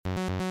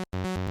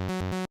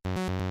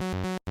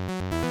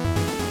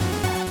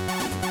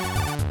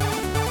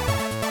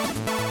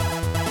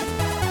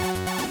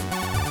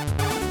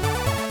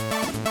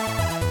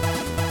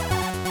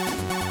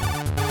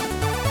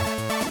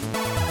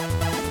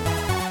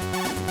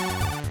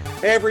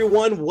Hey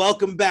everyone,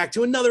 welcome back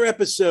to another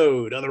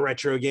episode of the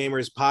Retro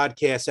Gamers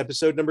Podcast,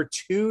 episode number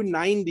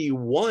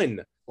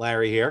 291.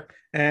 Larry here.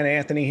 And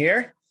Anthony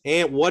here.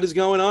 And what is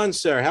going on,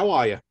 sir? How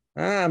are you?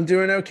 I'm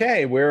doing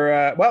okay.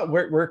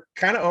 We're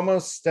kind of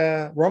almost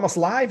we're almost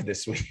live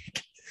this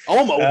week.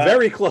 Almost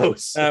very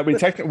close.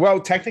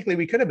 Technically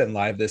we could have been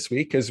live this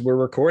week because we're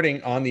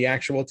recording on the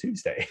actual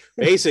Tuesday.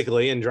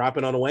 Basically, and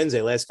dropping on a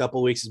Wednesday. Last couple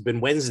of weeks has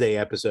been Wednesday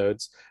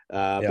episodes.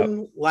 But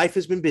life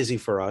has been busy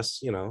for us,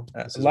 you know.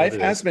 Life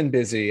has been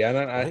busy.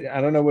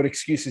 I don't know what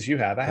excuses you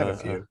have. I have a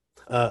few.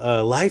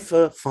 Life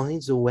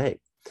finds a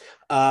way.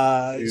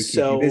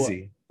 So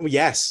busy.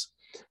 Yes.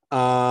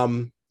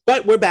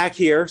 But we're back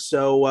here,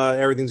 so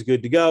everything's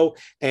good to go,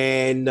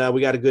 and we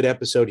got a good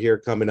episode here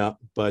coming up.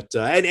 But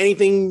and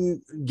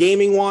anything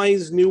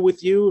gaming-wise new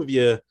with you? Have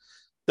you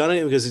done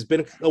it? Because it's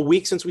been a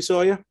week since we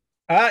saw you.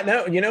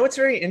 No, you know, it's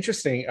very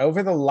interesting.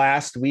 Over the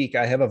last week,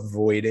 I have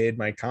avoided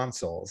my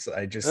consoles.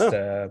 I just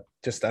I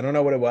don't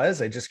know what it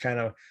was. I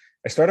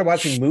started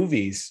watching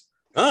movies.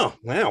 Oh,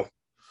 wow.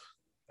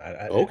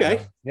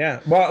 Okay. Yeah.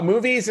 Well,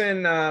 movies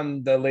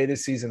and the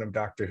latest season of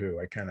Doctor Who.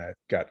 I kind of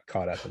got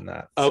caught up in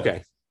that.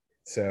 Okay.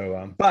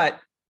 So,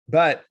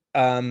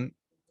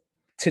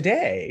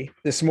 today,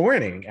 this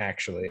morning,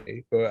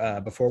 actually,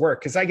 before work,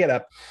 because I get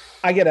up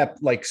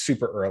like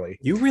super early.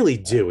 You really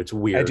do. It's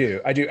weird.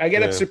 I do. I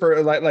get up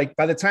super like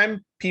by the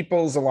time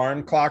people's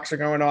alarm clocks are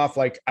going off,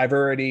 like I've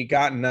already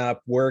gotten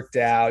up, worked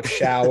out,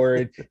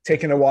 showered,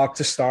 taken a walk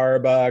to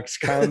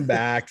Starbucks, come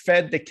back,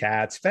 fed the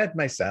cats, fed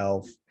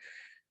myself.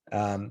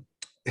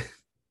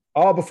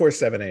 All before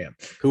 7 a.m.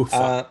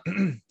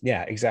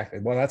 Yeah, exactly.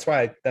 Well, that's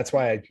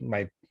why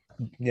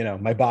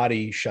my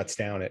body shuts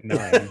down at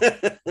 9.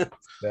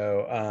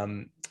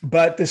 So,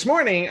 but this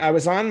morning I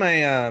was on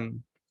my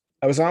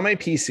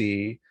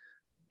PC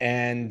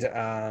and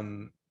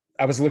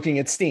I was looking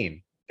at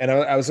Steam and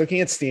I was looking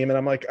at Steam and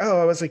I'm like, and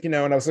I was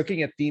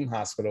looking at Theme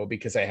Hospital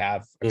because I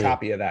have a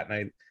copy of that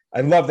and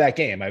I love that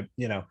game. I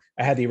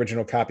had the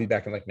original copy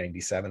back in like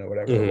 97 or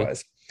whatever it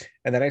was.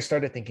 And then I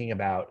started thinking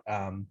about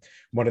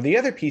one of the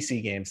other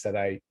PC games that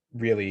I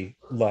really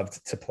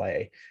loved to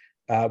play,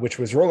 which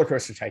was Roller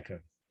Coaster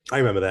Tycoon. I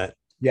remember that.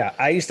 Yeah,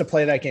 I used to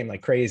play that game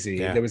like crazy.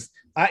 Yeah.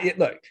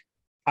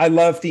 I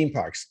love theme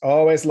parks.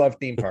 Always loved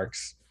theme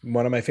parks.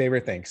 One of my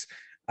favorite things.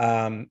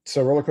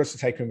 So Roller Coaster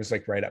Tycoon was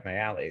like right up my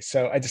alley.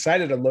 So I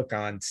decided to look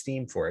on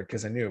Steam for it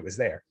because I knew it was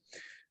there.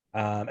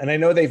 And I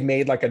know they've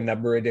made like a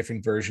number of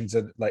different versions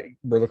of like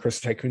Roller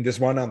Coaster Tycoon.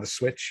 There's one on the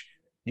Switch.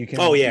 You can.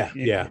 Oh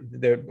yeah,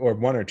 There or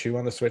one or two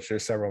on the Switch.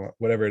 There's several,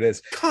 whatever it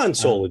is.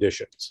 Console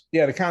editions.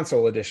 Yeah, the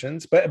console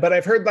editions. But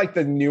I've heard like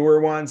the newer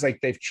ones, like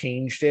they've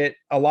changed it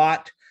a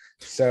lot.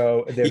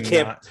 So you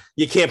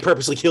can't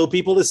purposely kill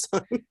people this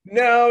time.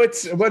 No,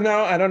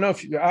 I don't know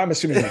if I'm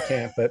assuming you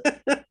can't, but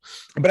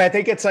I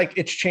think it's like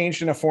it's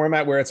changed in a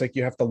format where it's like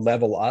you have to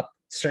level up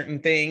certain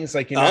things,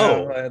 like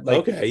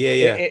okay,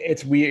 yeah.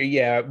 It's weird,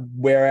 yeah.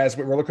 Whereas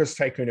with Roller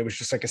Coaster Tycoon, it was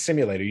just like a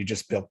simulator. You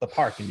just built the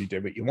park and you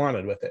did what you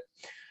wanted with it.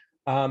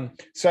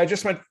 So I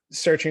just went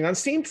searching on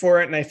Steam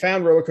for it, and I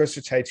found Roller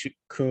Coaster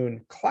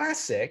Tycoon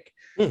Classic.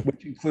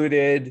 Which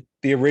included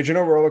the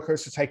original Roller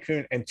Coaster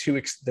Tycoon and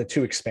the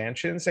two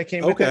expansions that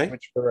came with it,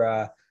 which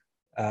were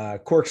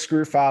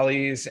Corkscrew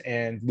Follies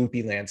and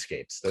Loopy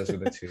Landscapes. Those are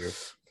the two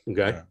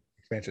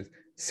expansions.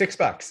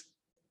 $6.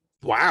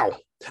 Wow.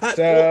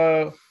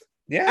 So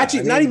yeah,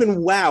 actually, not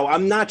even wow.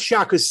 I'm not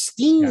shocked because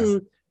Steam. Yeah.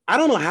 I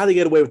don't know how they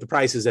get away with the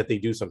prices that they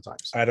do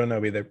sometimes. I don't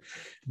know either.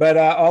 But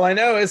all I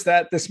know is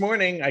that this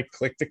morning I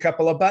clicked a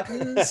couple of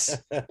buttons.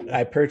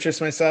 I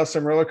purchased myself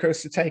some Roller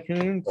Coaster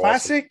Tycoon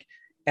Classic.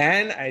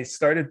 And I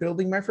started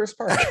building my first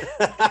park.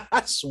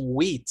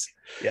 Sweet.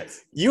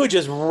 Yes. You were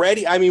just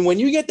ready. I mean, when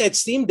you get that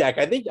Steam Deck,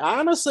 I think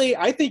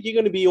you're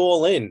going to be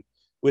all in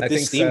with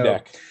this Steam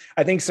Deck.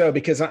 I think so,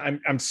 because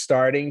I'm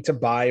starting to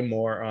buy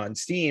more on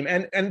Steam.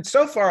 And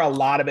so far, a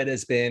lot of it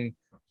has been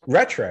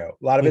retro.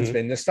 A lot of it's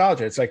been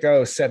nostalgia. It's like,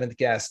 Seventh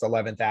Guest,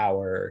 11th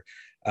Hour,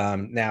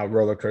 now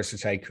Roller Coaster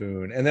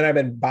Tycoon. And then I've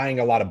been buying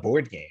a lot of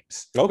board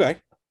games. Okay.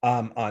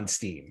 On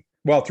Steam.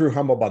 Well, through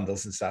Humble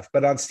Bundles and stuff,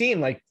 but on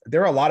Steam, like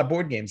there are a lot of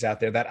board games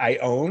out there that I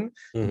own,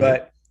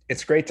 but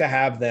it's great to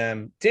have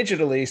them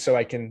digitally so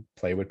I can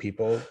play with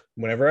people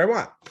whenever I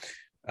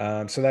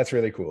want. So that's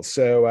really cool.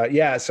 So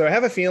so I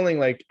have a feeling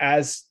like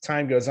as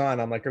time goes on,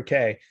 I'm like,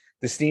 okay,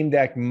 the Steam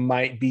Deck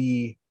might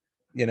be,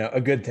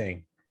 a good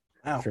thing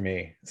for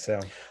me. So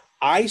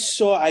I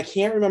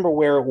can't remember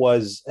where it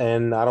was,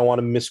 and I don't want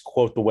to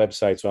misquote the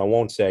website, so I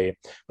won't say it,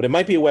 but it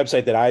might be a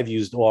website that I've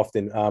used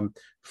often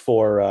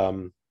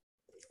for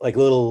like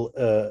little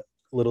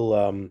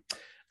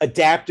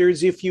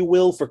adapters, if you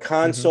will, for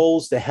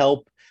consoles to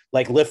help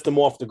like lift them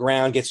off the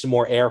ground, get some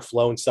more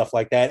airflow and stuff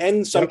like that. And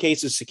in some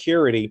cases,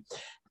 security.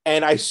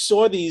 And I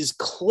saw these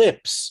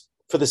clips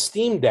for the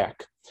Steam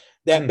Deck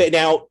that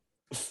now,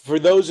 for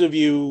those of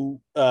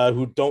you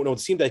who don't know what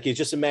the Steam Deck is,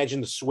 just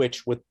imagine the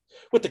Switch with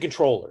the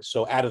controllers.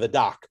 So out of the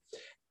dock.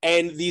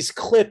 And these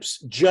clips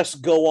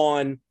just go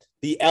on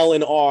the L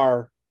and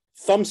R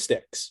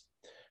thumbsticks.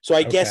 So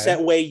I guess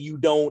that way you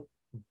don't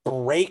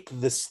break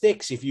the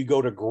sticks if you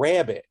go to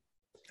grab it.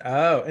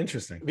 Oh,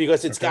 interesting.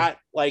 Because it's got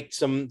like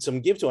some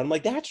give to it. I'm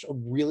like, that's a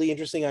really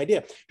interesting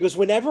idea. Because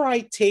whenever I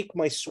take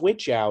my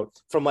Switch out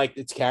from like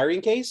its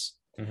carrying case,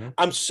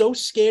 I'm so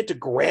scared to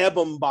grab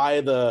them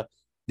by the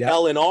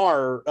L and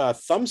R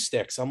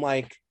thumbsticks. I'm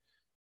like,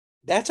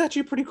 that's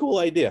actually a pretty cool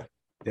idea.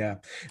 Yeah.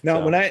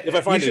 Now, so, if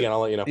I find it again,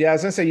 I'll let you know. Yeah, I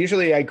was gonna say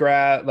usually I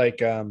grab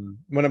like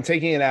when I'm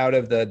taking it out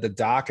of the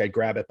dock, I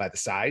grab it by the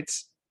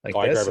sides like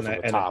this. I grab it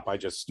from the top. I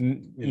just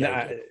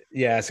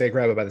so I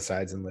grab it by the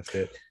sides and lift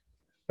it.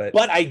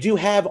 But I do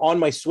have on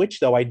my Switch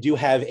though, I do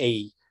have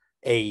a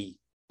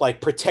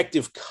like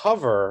protective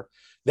cover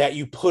that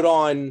you put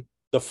on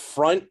the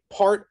front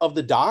part of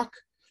the dock.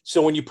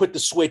 So when you put the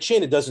Switch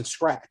in, it doesn't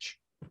scratch.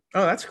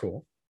 Oh, that's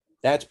cool.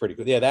 That's pretty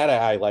cool. Yeah, that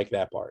I like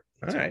that part.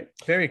 All right.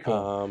 Very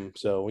cool.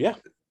 So yeah.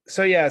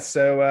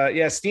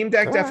 Steam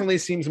Deck definitely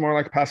seems more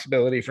like a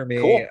possibility for me.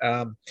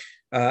 Cool.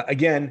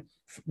 Again,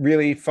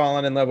 really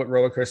fallen in love with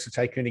Roller Coaster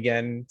Tycoon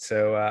again.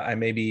 So I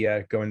may be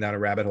going down a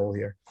rabbit hole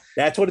here.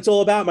 That's what it's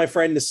all about, my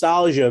friend.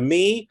 Nostalgia.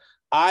 Me,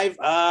 I've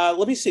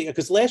let me see,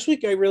 because last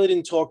week I really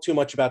didn't talk too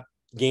much about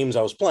games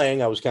I was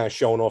playing. I was kind of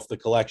showing off the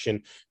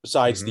collection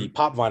besides the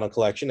pop vinyl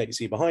collection that you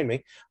see behind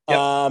me.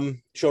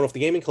 Showing off the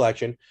gaming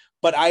collection.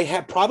 But I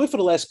have probably for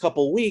the last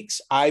couple of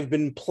weeks, I've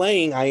been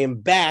playing. I am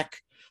back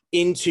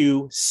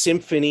into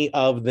Symphony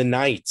of the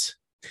Night.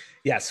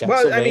 Yes.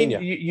 Well, I mean,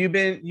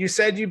 you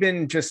said you've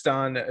been just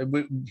on,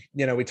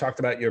 we talked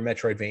about your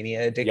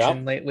Metroidvania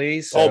addiction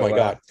lately. So, oh my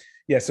God.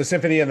 So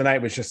Symphony of the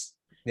Night was just,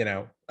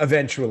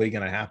 eventually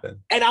going to happen.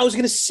 And I was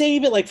going to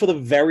save it like for the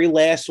very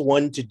last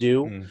one to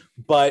do.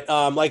 But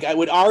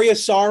with Aria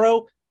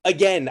Sorrow,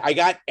 again, I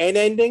got an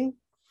ending.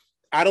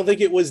 I don't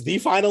think it was the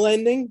final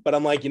ending, but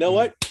I'm like, you know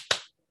what?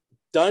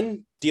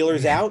 Done.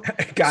 Dealer's out.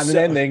 Got an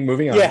ending.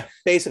 Moving on. Yeah,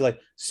 basically.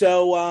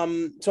 So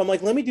I'm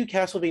like, let me do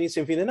Castlevania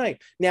Symphony of the Night.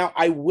 Now,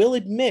 I will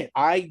admit,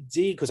 I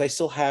did, because I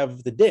still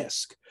have the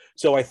disc.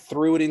 So I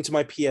threw it into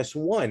my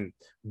PS1,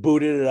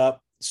 booted it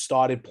up,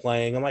 started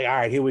playing. I'm like, all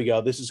right, here we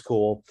go. This is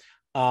cool.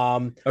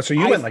 So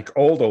you went like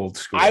old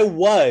school. I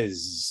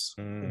was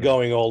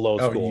going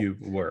old school. Oh, you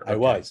were. Okay. I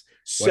was.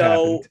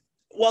 So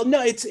well,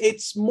 no,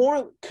 it's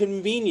more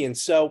convenient.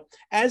 So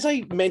as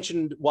I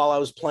mentioned while I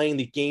was playing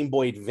the Game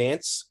Boy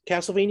Advance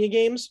Castlevania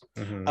games,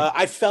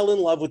 I fell in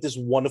love with this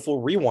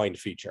wonderful rewind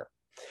feature.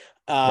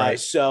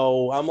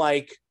 So I'm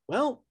like,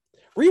 well,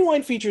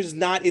 rewind feature is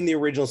not in the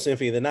original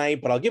Symphony of the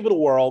Night, but I'll give it a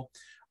whirl.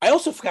 I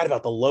also forgot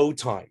about the load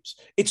times.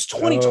 It's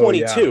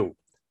 2022. Oh, yeah.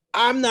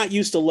 I'm not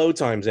used to load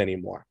times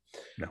anymore.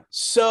 No.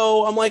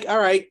 So I'm like, all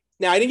right.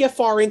 Now I didn't get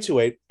far into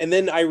it. And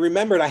then I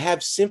remembered I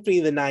have Symphony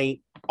of the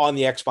Night on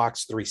the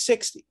Xbox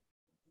 360.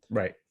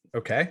 Right.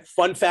 Okay.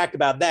 Fun fact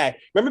about that.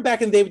 Remember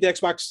back in the day with the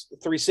Xbox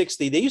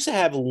 360, they used to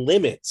have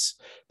limits.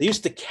 They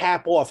used to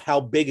cap off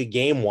how big a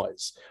game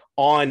was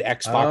on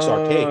Xbox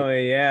Arcade. Oh,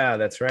 yeah,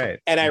 that's right.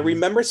 And I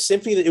remember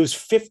Symphony, it was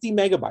 50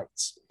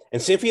 megabytes.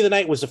 And Symphony of the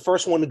Night was the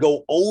first one to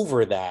go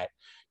over that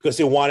because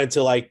they wanted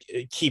to like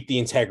keep the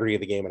integrity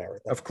of the game and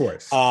everything. Of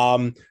course.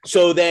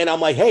 So then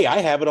I'm like, hey, I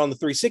have it on the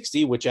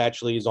 360, which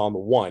actually is on the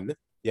One,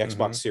 the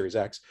Xbox Series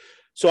X.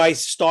 So I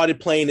started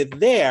playing it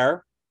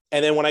there.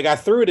 And then when I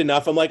got through it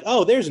enough, I'm like,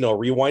 oh, there's no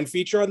rewind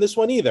feature on this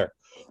one either.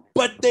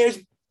 But there's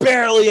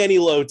barely any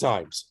load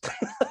times.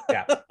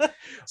 Yeah.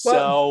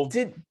 So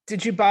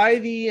did you buy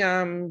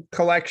the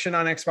collection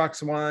on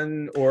Xbox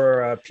One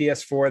or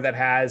PS4 that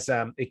has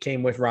it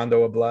came with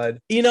Rondo of Blood?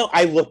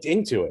 I looked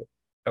into it.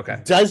 Okay.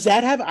 Does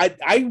that have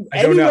I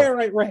everywhere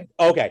I read?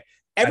 Okay.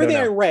 Everything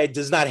I read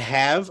does not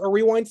have a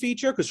rewind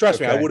feature because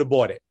trust me, I would have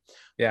bought it.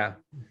 Yeah.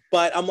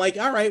 But I'm like,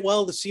 all right,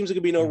 well, there seems like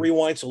to be no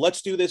rewind, so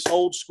let's do this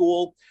old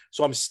school.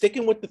 So I'm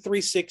sticking with the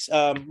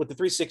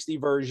 360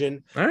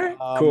 version. All right,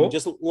 cool.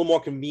 Just a little more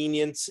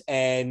convenience,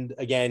 and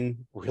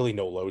again, really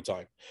no load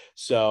time.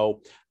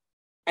 So,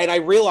 and I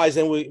realize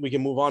then we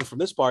can move on from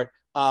this part.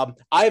 I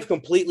have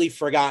completely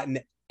forgotten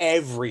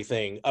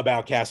everything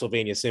about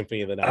Castlevania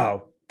Symphony of the Night.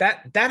 Oh,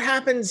 that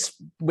happens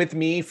with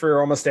me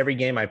for almost every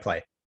game I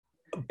play.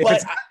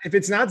 If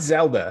it's not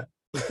Zelda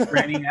for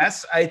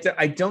NES,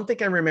 I don't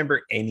think I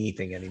remember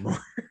anything anymore.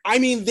 I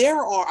mean,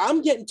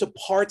 I'm getting to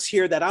parts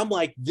here that I'm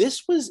like,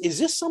 is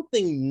this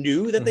something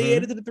new that they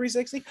added to the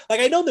 360? Like,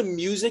 I know the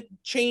music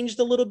changed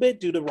a little bit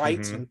due to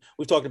rights, and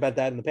we've talked about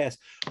that in the past,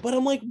 but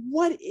I'm like,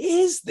 what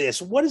is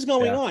this? What is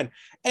going on?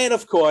 And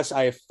of course,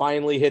 I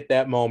finally hit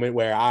that moment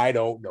where I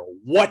don't know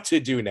what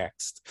to do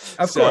next.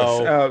 Of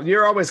course.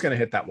 You're always going to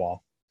hit that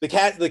wall. The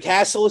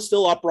castle is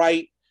still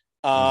upright.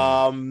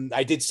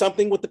 I did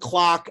something with the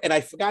clock and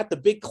I forgot the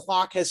big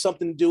clock has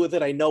something to do with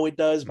it. I know it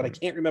does, but I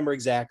can't remember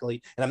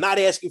exactly. And I'm not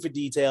asking for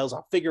details.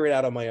 I'll figure it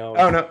out on my own.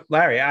 Oh no,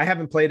 Larry, I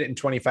haven't played it in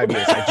 25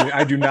 years.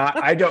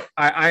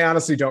 I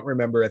honestly don't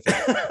remember a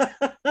thing.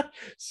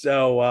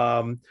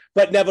 So,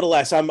 but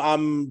nevertheless, I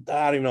don't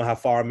even know how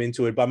far I'm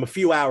into it, but I'm a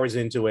few hours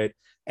into it.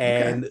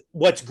 And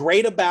what's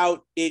great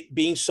about it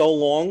being so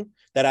long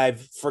that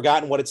I've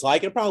forgotten what it's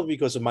like, and probably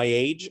because of my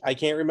age, I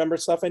can't remember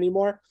stuff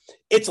anymore.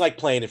 It's like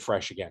playing it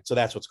fresh again. So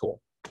that's what's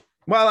cool.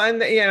 Well,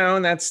 and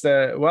and that's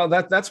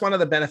one of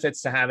the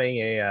benefits to having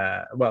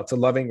to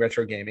loving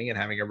retro gaming and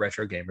having a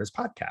Retro Gamers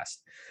podcast.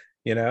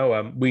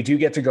 We do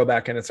get to go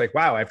back and it's like,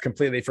 wow, I've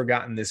completely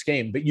forgotten this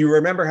game, but you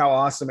remember how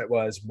awesome it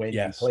was when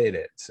you played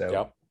it.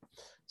 So,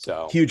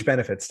 so huge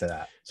benefits to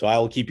that. So I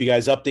will keep you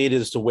guys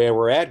updated as to where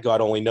we're at. God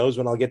only knows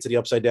when I'll get to the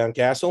Upside Down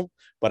Castle,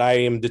 but I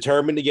am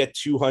determined to get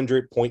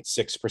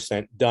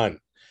 200.6% done.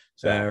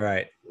 So, all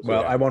right.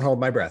 Well, I won't hold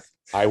my breath.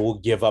 I will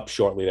give up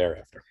shortly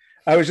thereafter.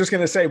 I was just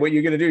going to say, what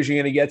you're going to do is you're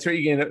going to get to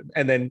it,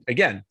 and then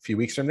again, a few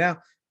weeks from now,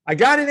 I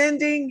got an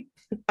ending.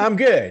 I'm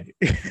good.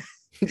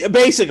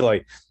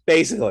 Basically.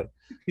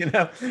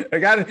 I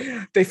got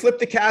it. They flipped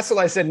the castle.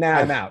 I said, nah,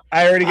 I'm out.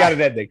 I already got an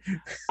ending.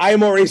 I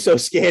am already so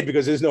scared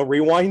because there's no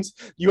rewinds.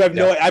 You have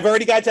I've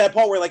already got to that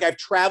point where like I've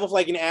traveled for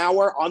like an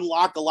hour,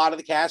 unlocked a lot of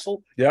the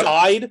castle,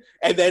 died,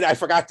 and then I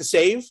forgot to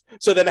save.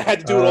 So then I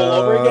had to do it all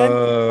over again.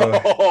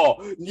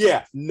 Oh,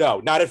 yeah. No,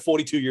 not at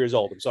 42 years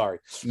old. I'm sorry.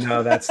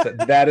 No,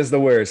 that is the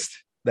worst.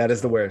 That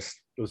is the worst.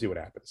 We'll see what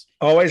happens.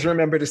 Always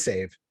remember to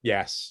save.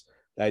 Yes.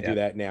 I do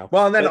that now.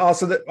 Well, and then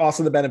also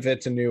the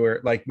benefit to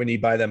newer, like when you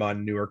buy them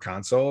on newer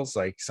consoles,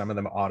 like some of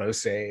them auto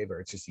save,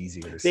 or it's just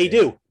easier to save. They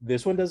do.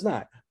 This one does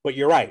not, but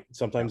you're right.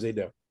 Sometimes they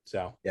do.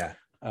 So yeah.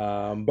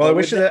 Well, I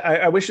wish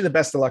you the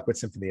best of luck with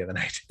Symphony of the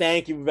Night.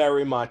 Thank you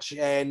very much.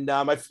 And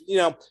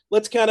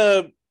let's kind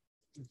of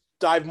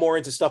dive more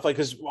into stuff like,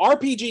 because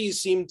RPGs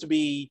seem to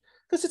be,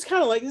 because it's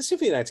kind of like the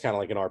Symphony of the Night's kind of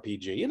like an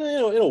RPG, in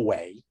a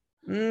way.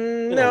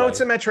 No, it's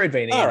a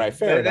Metroidvania. All right,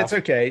 fair enough. That's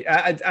okay.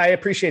 I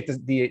appreciate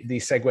the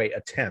segue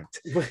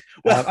attempt.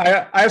 Well,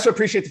 I also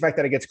appreciate the fact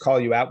that I get to call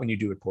you out when you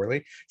do it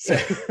poorly. So.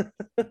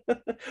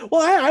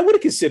 Well, I would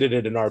have considered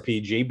it an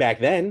RPG back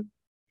then.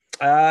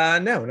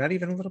 No, not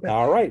even a little bit.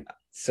 All right.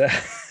 So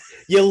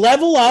you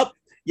level up,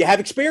 you have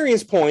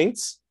experience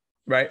points,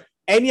 right?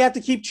 And you have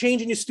to keep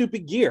changing your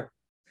stupid gear.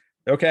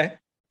 Okay.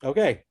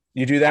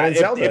 You do that in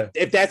Zelda.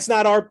 If that's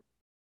not our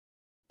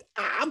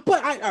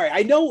but all right,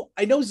 I know.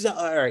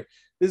 All right,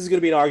 this is going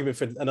to be an argument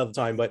for another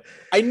time, but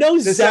I know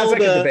this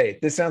Zelda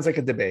sounds like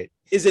a debate.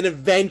 Is an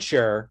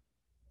adventure,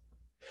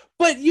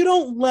 but you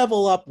don't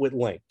level up with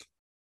Link.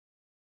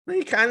 Well,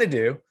 you kind of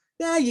do.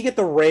 Yeah, you get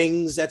the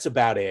rings. That's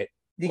about it.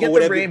 You get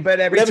the ring, but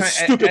every time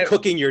stupid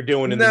cooking you're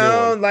doing in the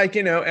new one. Like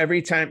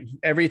every time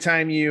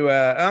you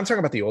I'm talking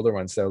about the older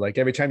ones though. Like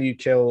every time you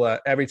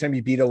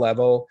beat a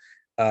level,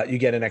 you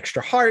get an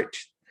extra heart.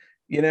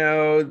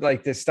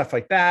 Like there's stuff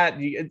like that.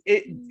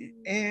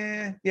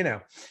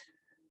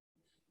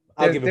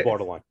 I'll give it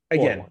borderline.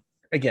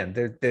 Again,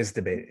 there's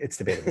debate. It's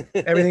debatable.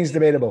 Everything's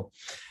debatable.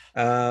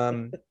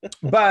 But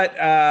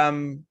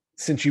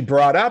since you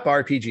brought up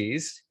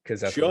RPGs, because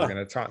that's what we're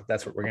going to talk.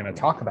 That's what we're going to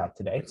talk about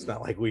today. It's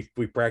not like we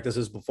practiced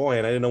this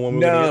beforehand. I didn't know when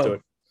we were going to get to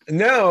it.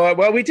 No,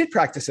 well, we did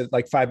practice it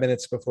like 5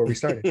 minutes before we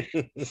started.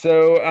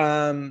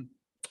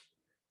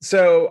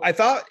 So I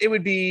thought it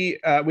would be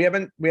we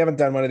haven't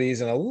done one of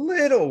these in a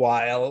little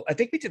while. I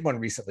think we did one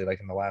recently, like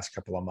in the last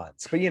couple of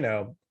months. But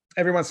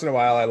every once in a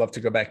while, I love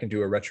to go back and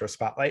do a retro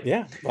spotlight.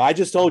 Yeah, well, I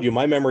just told you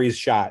my memory is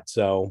shot.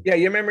 So yeah,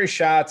 your memory's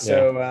shot.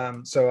 So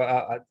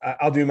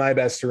I'll do my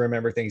best to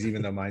remember things,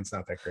 even though mine's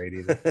not that great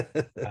either.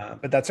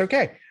 But that's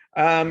okay.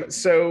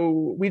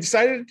 So we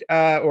decided,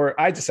 or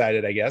I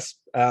decided, I guess,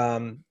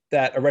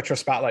 that a retro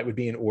spotlight would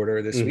be in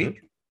order this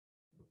week,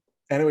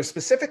 and it was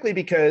specifically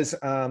because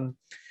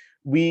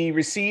we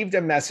received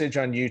a message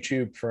on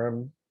YouTube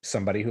from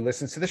somebody who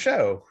listens to the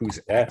show, who's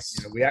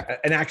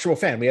an actual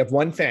fan. We have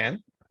one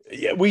fan.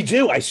 Yeah, we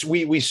do.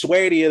 We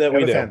swear to you that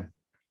we do. Fan.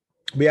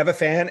 We have a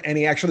fan, and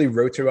he actually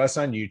wrote to us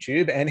on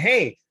YouTube. And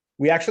hey,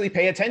 we actually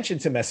pay attention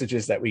to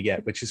messages that we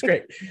get, which is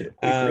great. We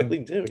really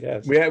do.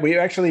 Yes, we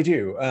actually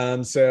do.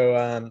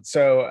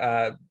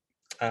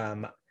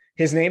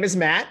 His name is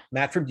Matt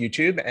from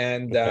YouTube,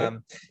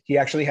 and he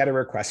actually had a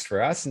request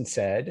for us and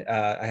said,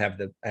 I have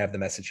the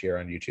message here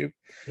on YouTube.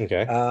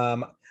 Okay.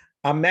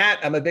 I'm Matt.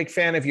 I'm a big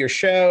fan of your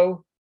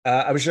show.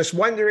 I was just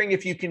wondering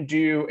if you can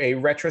do a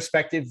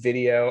retrospective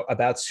video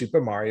about Super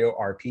Mario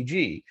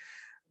RPG.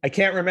 I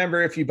can't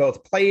remember if you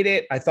both played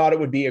it. I thought it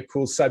would be a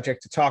cool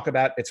subject to talk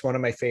about. It's one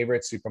of my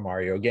favorite Super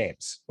Mario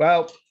games.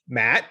 Well,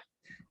 Matt,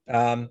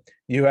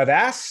 you have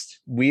asked.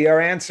 We are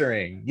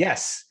answering.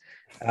 Yes.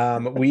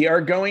 We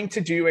are going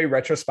to do a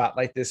retro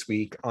spotlight this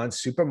week on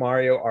Super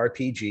Mario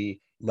RPG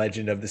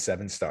Legend of the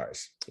Seven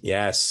Stars.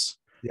 Yes.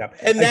 Yep.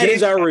 And that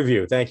is our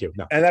review. Thank you.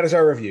 No. And that is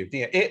our review.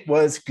 It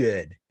was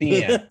good.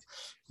 The end.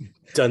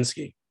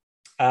 Dunsky.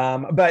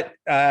 But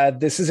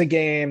this is a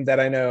game that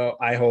I know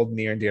I hold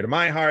near and dear to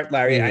my heart.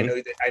 Larry, I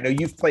know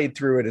you've played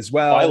through it as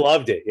well. I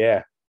loved it.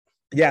 Yeah.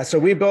 Yeah. So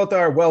we both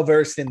are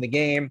well-versed in the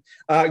game.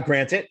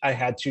 Granted, I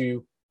had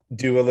to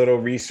do a little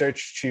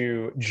research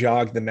to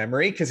jog the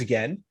memory. Because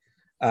again,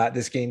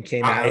 this game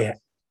came out.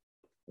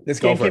 This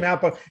game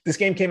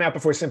came out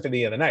before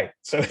Symphony of the Night,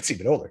 so it's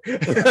even older.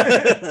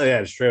 Yeah,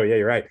 it's true. Yeah,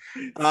 you're right.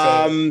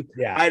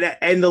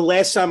 And the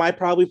last time I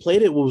probably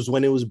played it was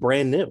when it was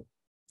brand new.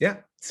 Yeah,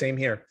 same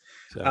here.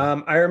 So.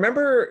 I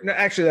remember. No,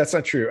 actually, that's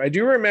not true. I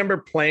do remember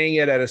playing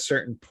it at a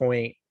certain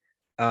point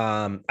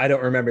I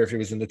don't remember if it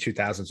was in the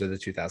 2000s or the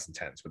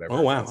 2010s, whatever.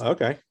 Oh wow,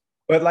 okay.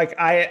 But like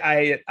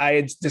I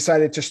had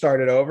decided to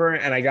start it over,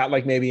 and I got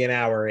like maybe an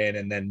hour in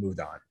and then moved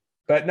on.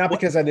 But not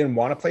because I didn't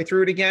want to play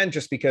through it again,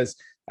 just because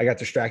I got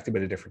distracted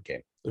with a different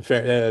game.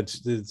 Fair, it's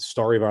the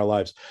story of our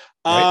lives.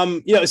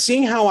 Right?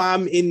 Seeing how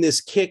I'm in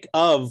this kick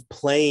of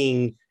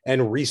playing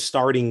and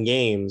restarting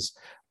games,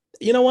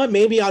 you know what?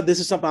 Maybe this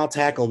is something I'll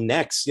tackle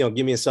next.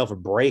 Give myself a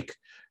break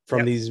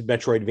from these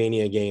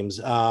Metroidvania games.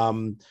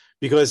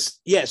 Because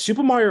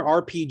Super Mario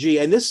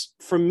RPG, and this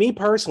for me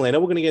personally, I know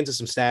we're going to get into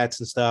some stats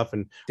and stuff,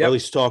 and or at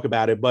least talk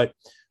about it. But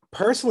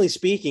personally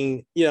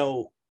speaking,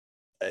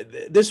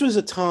 this was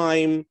a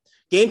time.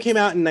 Game came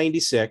out in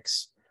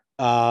 '96,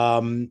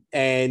 and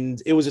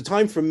it was a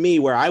time for me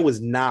where I was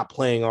not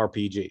playing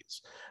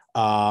RPGs.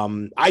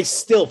 I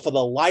still, for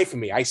the life of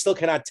me, I still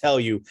cannot tell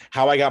you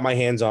how I got my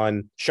hands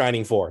on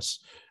Shining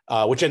Force,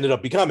 which ended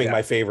up becoming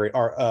my favorite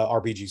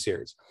RPG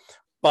series.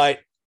 But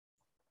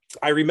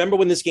I remember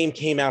when this game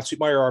came out,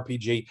 Super Mario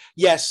RPG.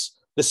 Yes,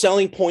 the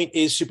selling point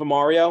is Super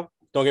Mario.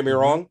 Don't get me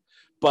wrong,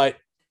 but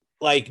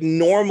like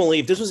normally,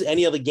 if this was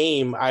any other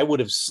game, I would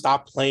have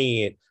stopped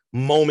playing it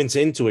moments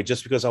into it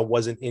just because I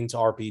wasn't into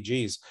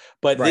RPGs.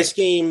 But this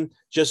game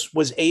just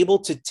was able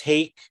to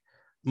take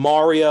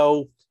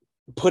Mario,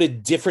 put a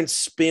different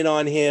spin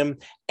on him,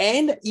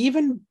 and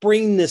even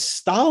bring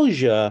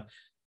nostalgia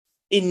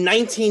in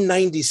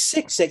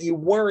 1996 that you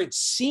weren't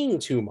seeing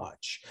too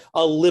much,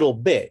 a little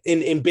bit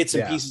in bits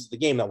and pieces of the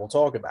game that we'll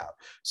talk about.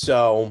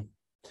 So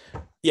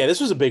this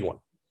was a big one.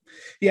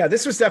 Yeah,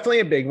 this was definitely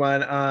a big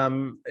one.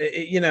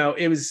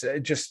 It was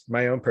just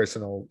my own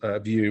personal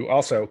view,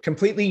 also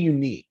completely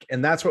unique.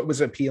 And that's what was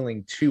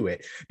appealing to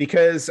it,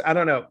 because I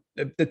don't know,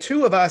 the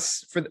two of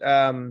us,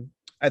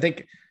 I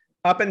think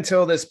up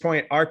until this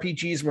point,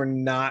 RPGs were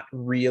not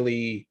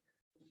really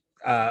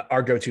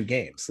our go-to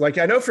games. Like,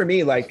 I know for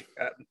me, like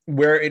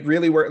where it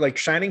really worked, like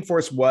Shining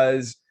Force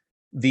was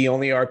the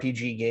only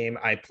RPG game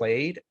I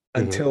played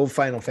until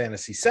Final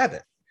Fantasy VII.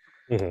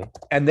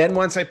 And then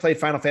once I played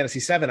Final Fantasy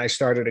VII, I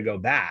started to go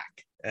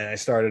back and I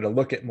started to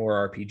look at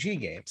more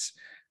RPG games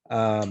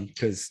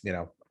because,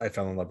 I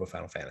fell in love with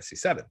Final Fantasy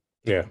VII.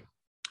 Yeah.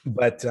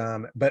 But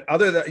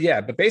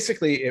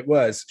basically it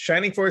was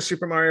Shining Force,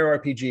 Super Mario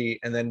RPG,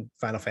 and then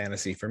Final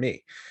Fantasy for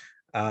me.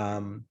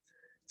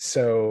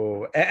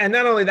 So, and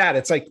not only that,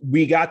 it's like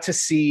we got to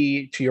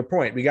see, to your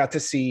point, we got to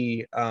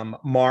see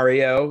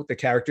Mario, the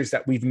characters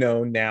that we've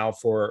known now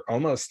for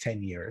almost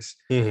 10 years,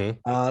 in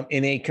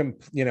a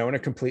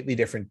completely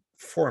different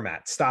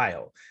format,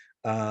 style,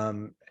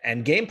 and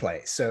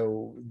gameplay.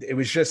 So it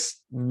was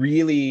just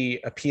really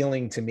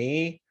appealing to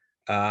me,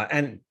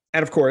 and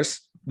of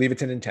course, leave it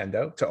to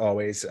Nintendo to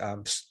always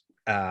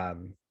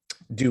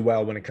do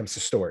well when it comes to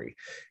story.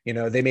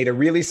 They made a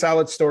really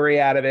solid story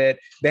out of it.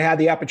 They had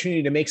the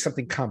opportunity to make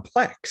something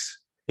complex,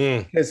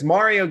 because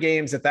Mario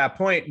games at that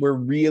point were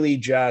really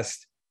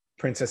just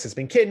princess has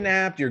been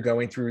kidnapped. You're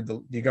going through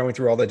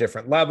all the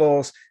different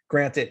levels.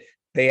 Granted,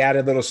 they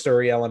added little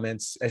story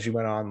elements as you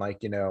went on, like,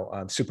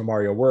 Super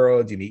Mario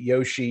World, you meet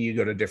Yoshi, you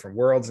go to different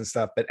worlds and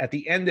stuff. But at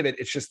the end of it,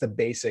 it's just the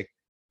basic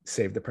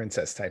save the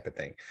princess type of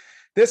thing.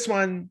 This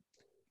one,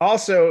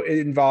 also, it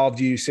involved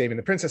you saving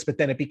the princess, but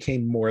then it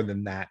became more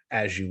than that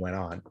as you went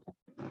on,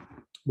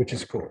 which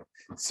is cool.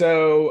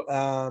 So,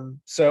 I'm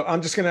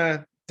just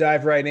gonna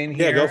dive right in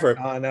here go for it.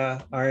 On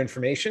our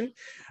information.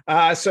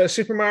 So,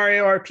 Super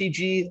Mario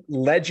RPG: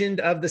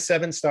 Legend of the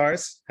Seven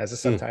Stars has a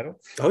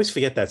subtitle. I always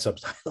forget that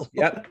subtitle.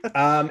 Yep.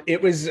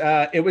 It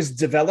was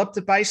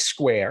developed by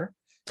Square.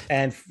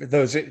 And for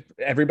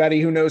everybody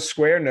who knows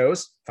Square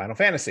knows Final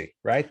Fantasy,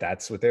 right?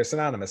 That's what they're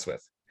synonymous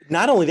with.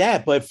 Not only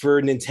that, but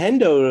for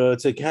Nintendo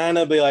to kind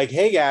of be like,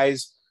 hey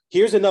guys,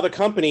 here's another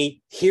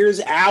company, here's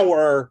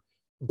our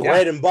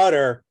bread and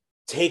butter,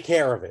 take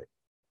care of it.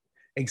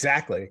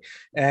 Exactly.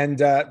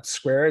 And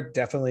Square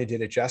definitely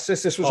did it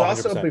justice. This was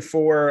also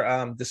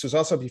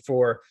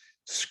before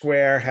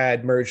Square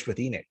had merged with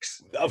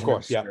Enix. Of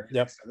course. Yeah.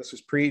 Yep. So this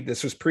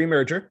was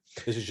pre-merger.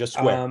 This is just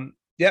Square.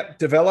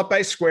 Developed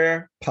by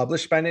Square,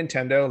 published by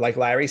Nintendo. Like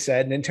Larry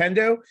said,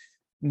 Nintendo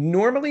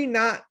normally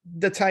not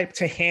the type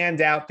to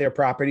hand out their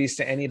properties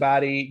to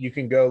anybody. You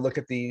can go look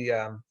at the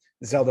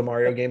Zelda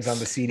Mario games on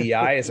the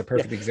CDI as a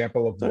perfect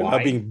example of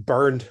why. Being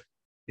burned.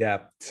 Yeah.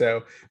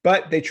 So,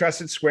 but they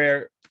trusted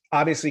Square,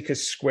 obviously,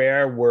 because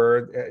Square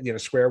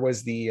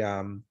was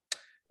the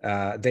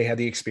they had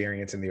the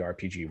experience in the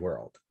RPG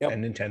world,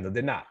 and Nintendo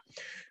did not.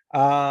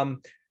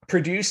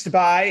 Produced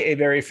by a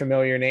very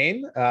familiar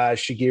name,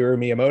 Shigeru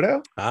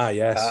Miyamoto. Ah,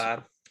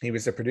 yes. He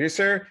was the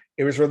producer.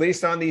 It was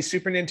released on the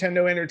Super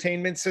Nintendo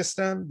Entertainment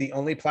System, the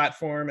only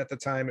platform at the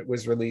time it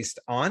was released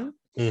on.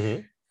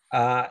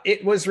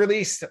 It was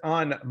released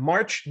on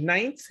March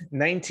 9th,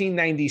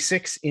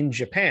 1996 in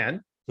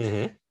Japan.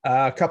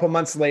 A couple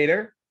months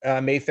later,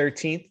 May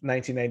 13th,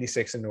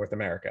 1996 in North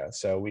America.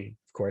 So we,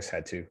 of course,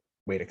 had to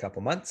wait a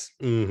couple months.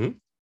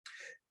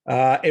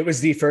 It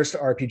was the first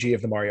RPG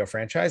of the Mario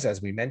franchise, as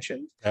we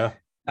mentioned. Yeah.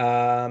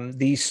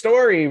 The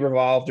story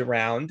revolved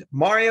around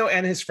Mario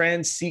and his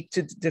friends seek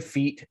to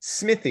defeat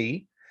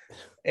Smithy,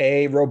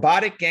 a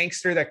robotic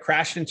gangster that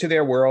crashed into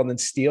their world and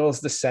steals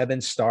the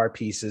 7 star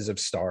pieces of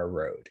Star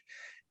Road.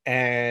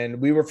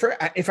 And we were,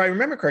 if I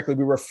remember correctly,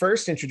 we were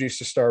first introduced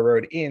to Star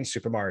Road in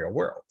Super Mario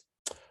World.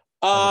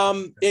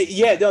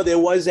 There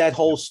was that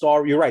whole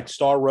star. You're right,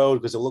 Star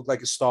Road, because it looked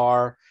like a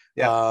star.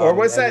 Yeah, or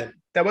was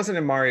that wasn't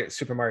in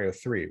Super Mario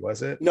 3,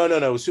 was it?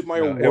 No, Super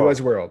Mario World. It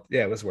was World.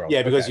 Yeah, it was World.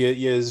 Yeah, because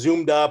you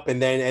zoomed up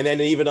and then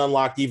it even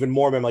unlocked even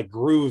more, like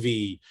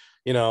Groovy,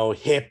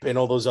 Hip, and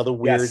all those other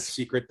weird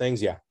secret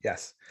things. Yeah.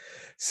 Yes.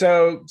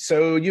 So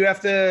you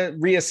have to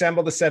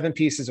reassemble the 7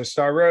 pieces of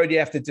Star Road. You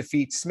have to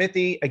defeat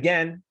Smithy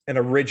again, an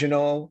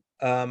original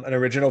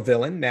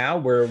villain. Now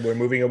we're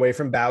moving away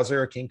from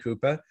Bowser or King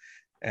Koopa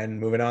and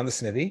moving on to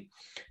Smithy.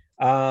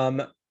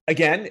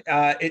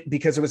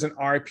 Because it was an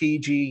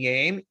RPG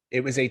game,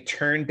 it was a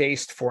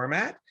turn-based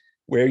format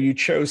where you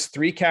chose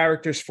 3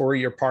 characters for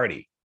your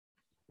party.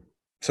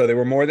 So there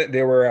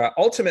were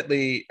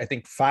ultimately, I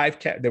think, 5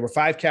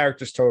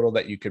 characters total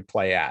that you could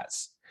play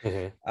as.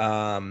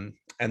 Mm-hmm.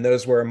 And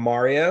those were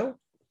Mario.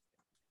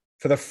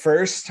 For the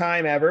first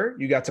time ever,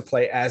 you got to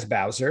play as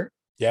Bowser.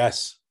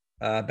 Yes.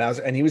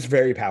 Bowser, and he was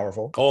very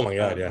powerful. Oh my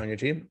God, on your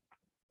team.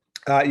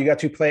 You got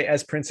to play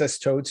as Princess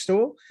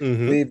Toadstool.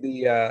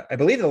 Mm-hmm. I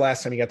believe the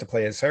last time you got to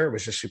play as her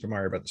was just Super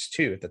Mario Brothers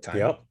 2 at the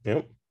time.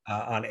 Yep.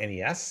 On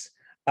NES.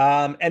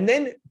 And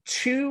then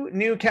 2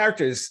 new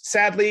characters.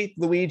 Sadly,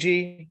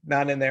 Luigi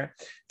not in there.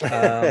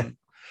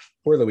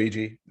 Poor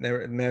Luigi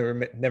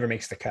never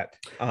makes the cut.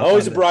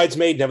 Always a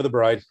bridesmaid, never the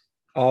bride.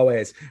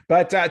 Always.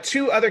 But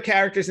 2 other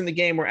characters in the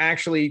game were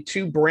actually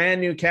 2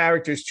 brand new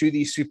characters to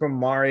the Super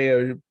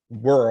Mario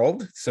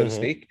world, so to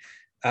speak,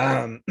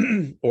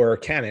 or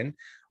canon.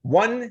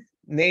 One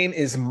name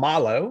is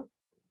Mallow,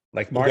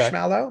 like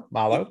marshmallow. Okay.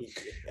 Mallow.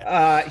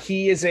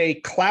 He is a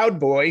cloud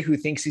boy who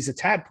thinks he's a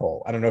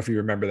tadpole. I don't know if you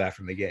remember that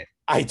from the game.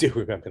 I do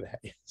remember that.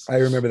 Yes. I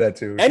remember that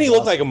too. And he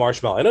looked like a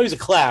marshmallow. I know he's a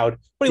cloud,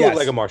 but he looked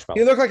like a marshmallow.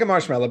 He looked like a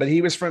marshmallow, but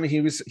he was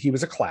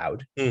a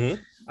cloud.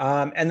 Mm-hmm.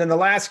 And then the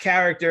last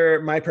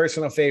character, my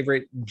personal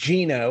favorite,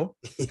 Gino.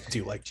 You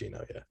do like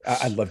Gino, yeah.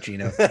 I love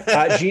Gino.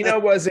 Gino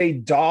was a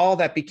doll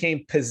that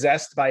became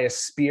possessed by a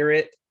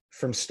spirit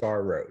from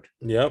Star Road.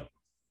 Yep.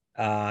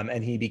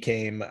 And he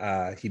became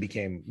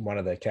one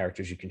of the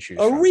characters you can choose.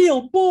 A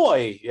real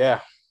boy,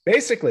 yeah.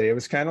 Basically, it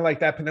was kind of like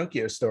that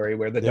Pinocchio story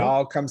where the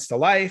doll comes to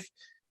life.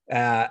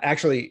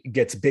 Actually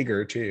gets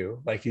bigger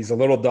too. Like he's a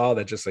little doll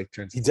that just like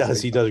turns. He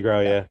does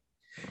grow, yeah.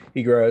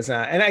 He grows,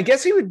 and I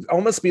guess he would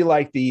almost be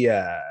like the.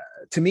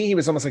 To me, he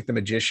was almost like the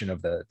magician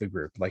of the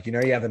group. Like you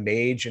have a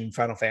mage in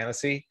Final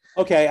Fantasy.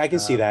 Okay, I can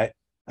see that.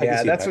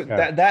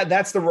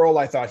 That's the role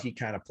I thought he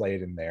kind of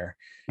played in there.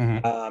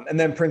 Mm-hmm. And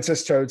then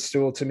Princess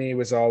Toadstool to me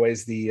was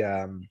always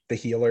the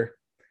healer.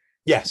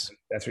 Yes,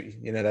 that's what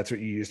that's what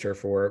you used her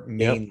for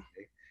mainly.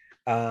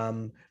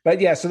 Yep. But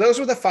yeah, so those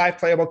were the 5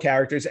 playable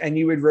characters, and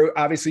you would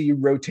obviously you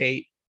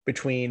rotate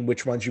between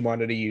which ones you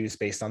wanted to use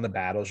based on the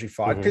battles you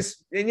fought,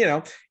 because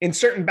in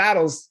certain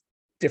battles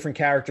different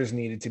characters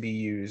needed to be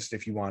used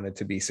if you wanted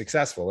to be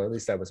successful, or at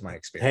least that was my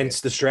experience.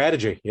 Hence the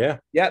strategy.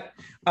 Yep.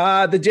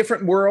 The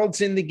different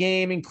worlds in the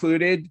game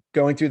included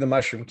going through the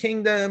Mushroom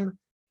Kingdom,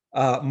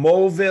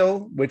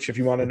 Moleville, which if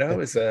you want to know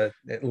is a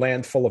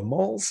land full of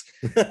moles.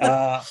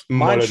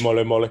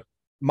 Mole.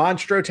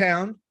 Monstro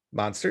Town,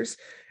 monsters.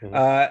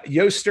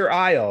 Yoaster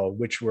Isle,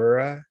 which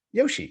were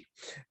Yoshi.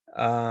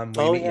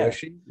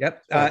 Yoshi.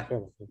 Yep.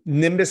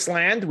 Nimbus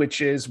Land,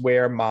 which is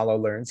where Mallow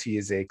learns he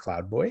is a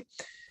cloud boy.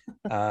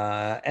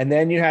 And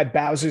then you had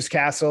Bowser's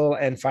Castle,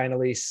 and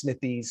finally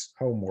Smithy's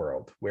home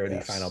world, where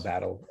the final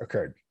battle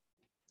occurred.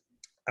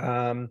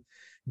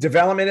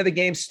 Development of the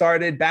game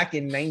started back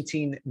in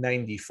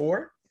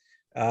 1994.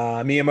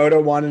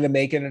 Miyamoto wanted to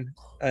make a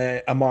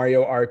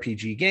Mario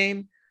RPG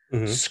game.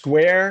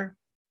 Square.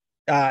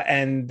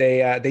 And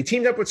they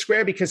teamed up with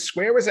Square because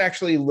Square was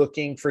actually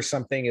looking for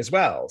something as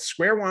well.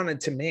 Square wanted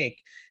to make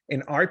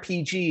an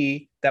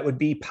RPG that would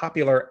be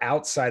popular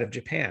outside of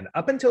Japan.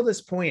 Up until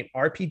this point,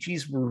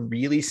 RPGs were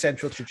really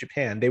central to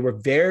Japan. They were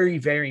very,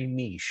 very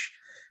niche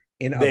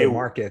in other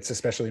markets,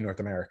 especially North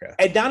America.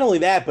 And not only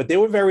that, but they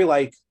were very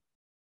like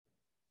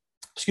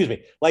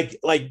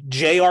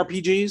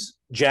JRPGs,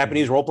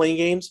 Japanese role-playing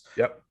games.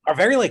 Yep. Are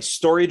very like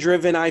story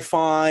driven. I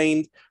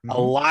find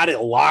a lot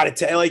of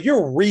like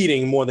you're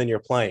reading more than you're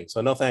playing. So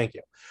no, thank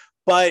you.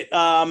 But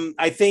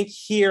I think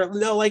here,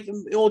 like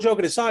all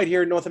joking aside,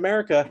 here in North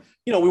America,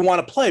 we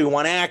want to play, we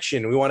want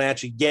action, we want to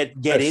actually get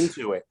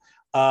into it.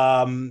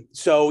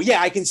 So yeah,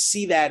 I can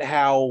see that.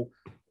 How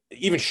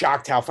even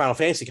shocked how Final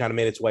Fantasy kind of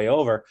made its way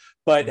over,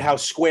 but how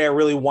Square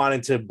really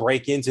wanted to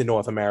break into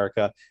North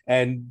America,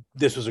 and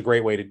this was a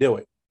great way to do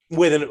it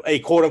with a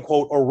quote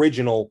unquote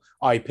original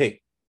IP.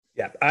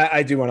 Yeah,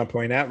 I do want to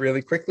point out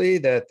really quickly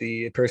that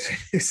the person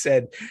who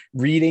said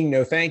reading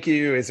no thank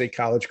you is a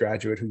college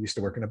graduate who used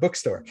to work in a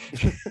bookstore.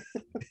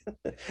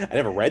 I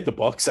never read the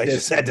books. I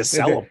just had to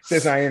sell them.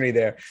 There's irony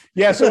there.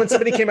 Yeah, so when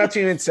somebody came up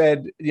to you and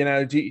said,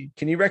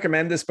 can you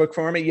recommend this book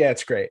for me? Yeah,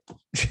 it's great.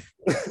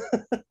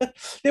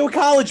 They were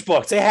college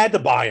books. They had to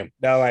buy them.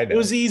 No, I know. It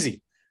was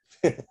easy.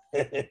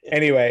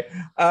 Anyway,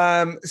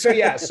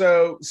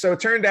 so it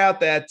turned out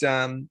that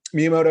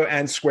Miyamoto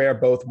and Square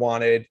both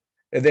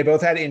they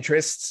both had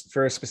interests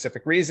for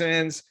specific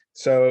reasons.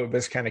 So it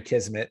was kind of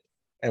kismet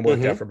and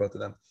worked out for both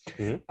of them.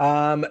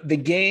 The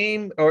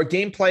game or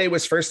gameplay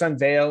was first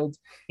unveiled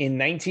in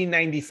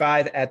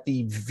 1995 at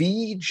the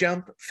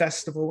V-Jump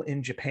Festival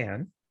in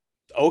Japan.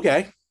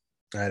 Okay.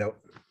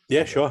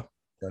 Sure.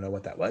 Don't know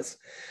what that was.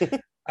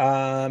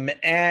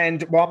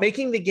 And while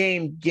making the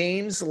game,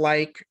 games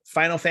like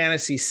Final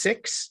Fantasy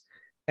VI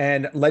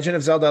and Legend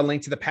of Zelda: A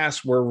Link to the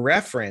Past were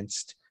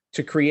referenced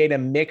to create a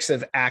mix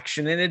of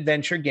action and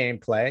adventure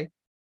gameplay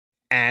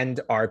and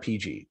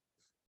RPG.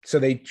 So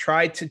they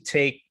tried to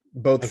take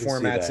both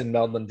formats and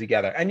meld them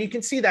together. And you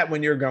can see that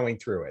when you're going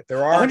through it.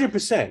 There are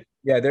 100%.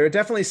 Yeah, there are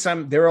definitely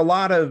there are a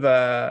lot of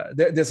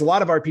there's a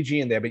lot of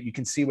RPG in there, but you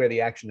can see where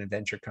the action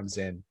adventure comes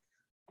in.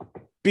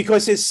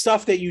 Because it's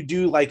stuff that you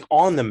do like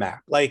on the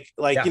map,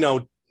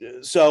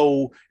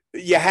 so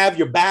you have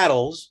your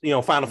battles,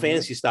 Final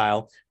Fantasy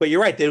style, but you're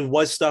right. There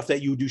was stuff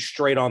that you do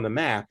straight on the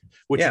map,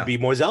 which would be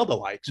more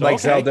Zelda-like. So,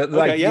 Zelda,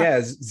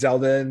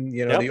 Zelda and,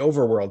 the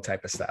overworld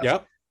type of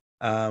stuff.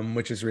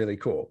 Which is really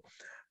cool.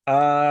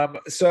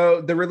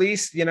 So the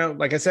release,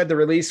 like I said, the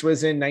release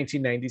was in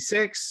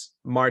 1996,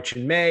 March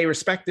and May,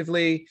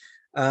 respectively.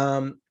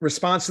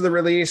 Response to the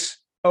release,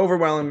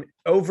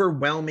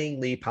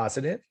 overwhelmingly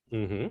positive.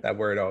 That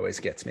word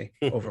always gets me.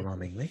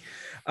 Overwhelmingly.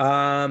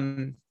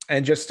 And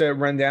just to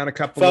run down a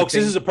couple folks,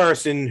 this is a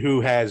person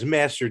who has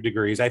master's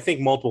degrees, I think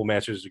multiple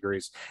master's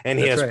degrees, and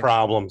he has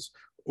problems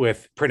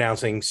with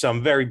pronouncing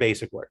some very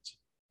basic words.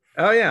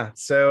 Oh yeah.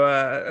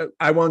 So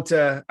I won't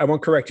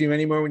correct you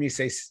anymore when you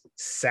say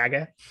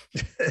Sega.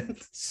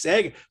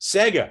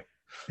 Sega.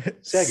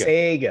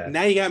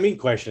 Now you got me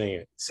questioning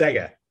it.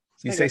 Sega.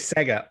 You say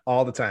Sega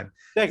all the time.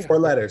 Sega. Four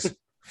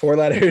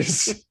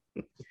letters.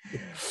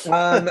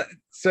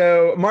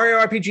 So Mario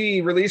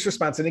RPG release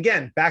response. And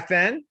again, back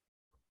then,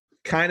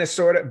 kind of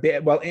sort of,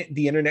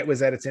 the internet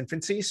was at its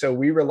infancy. So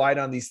we relied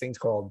on these things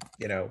called,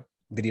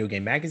 video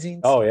game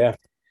magazines. Oh, yeah.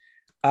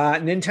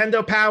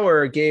 Nintendo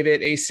Power gave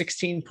it a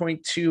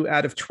 16.2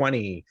 out of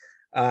 20.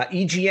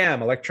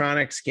 EGM,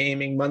 Electronics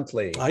Gaming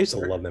Monthly. I used to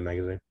love that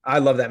magazine. I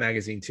love that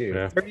magazine too.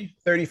 Yeah.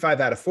 35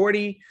 out of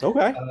 40.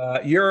 Okay.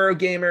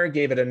 Eurogamer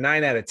gave it a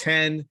 9 out of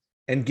 10.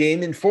 And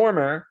Game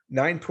Informer,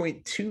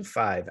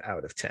 9.25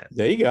 out of 10.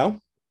 There you go.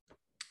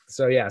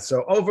 So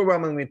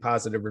overwhelmingly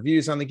positive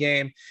reviews on the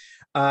game.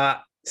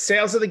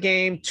 Sales of the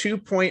game,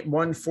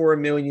 2.14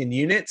 million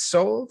units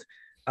sold.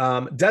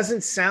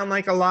 Doesn't sound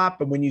like a lot,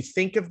 but when you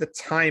think of the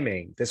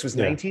timing, this was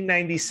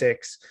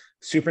 1996.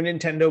 Super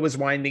Nintendo was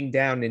winding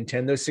down.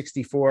 Nintendo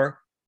 64,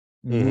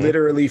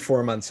 literally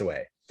 4 months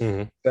away.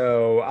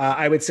 So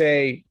I would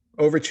say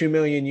over 2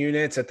 million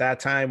units at that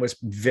time was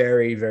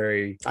very,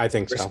 very, I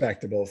think,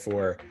 respectable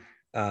for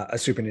a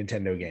Super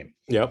Nintendo game.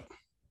 Yep.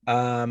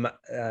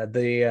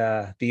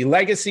 The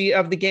legacy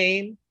of the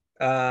game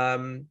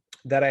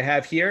that I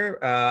have here,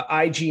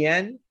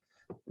 IGN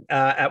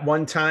at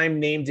one time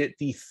named it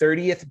the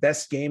 30th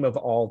best game of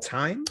all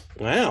time.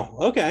 Wow.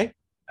 Okay.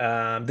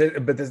 But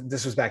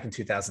this was back in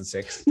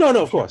 2006. No,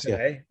 of course.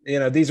 Today.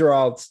 Yeah. These are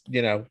all,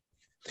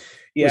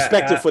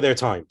 respected for their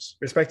times.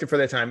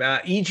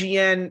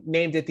 EGN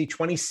named it the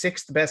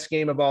 26th best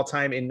game of all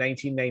time in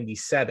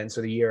 1997,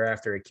 so the year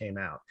after it came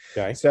out.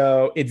 Okay.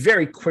 So it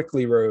very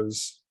quickly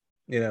rose,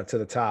 to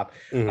the top.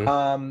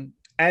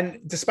 And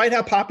despite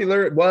how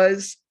popular it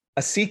was,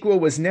 a sequel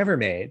was never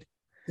made.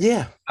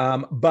 Yeah.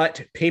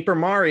 But Paper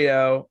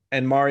Mario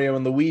and Mario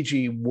and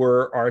Luigi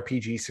were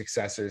RPG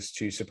successors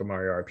to Super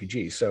Mario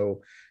RPG.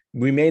 So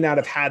we may not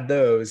have had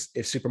those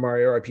if Super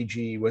Mario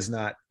RPG was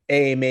not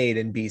A, made,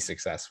 and B,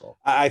 successful.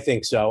 I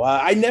think so.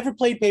 I never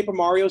played Paper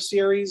Mario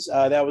series.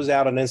 That was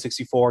out on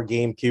N64,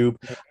 GameCube.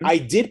 I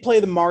did play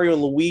the Mario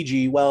and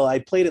Luigi. Well, I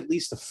played at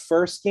least the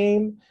first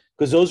game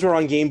because those were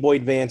on Game Boy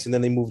Advance, and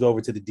then they moved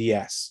over to the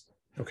DS.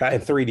 Okay.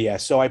 And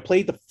 3DS. So I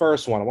played the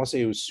first one. I want to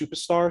say it was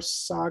Superstar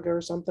Saga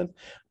or something.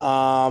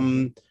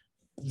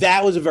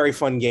 That was a very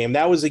fun game.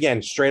 That was,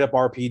 again, straight up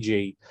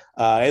RPG.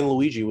 And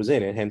Luigi was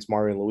in it, hence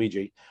Mario and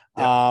Luigi.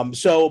 Yeah.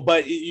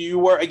 But you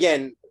were,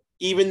 again,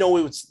 even though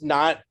it was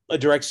not a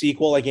direct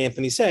sequel, like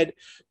Anthony said,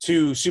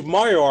 to Super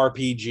Mario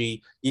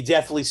RPG, you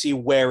definitely see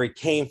where it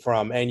came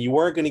from. And you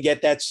weren't going to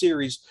get that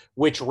series,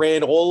 which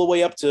ran all the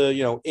way up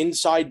to,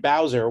 Inside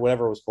Bowser, or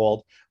whatever it was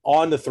called,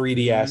 on the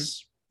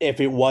 3DS, if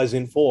it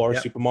wasn't for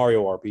Super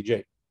Mario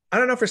RPG. I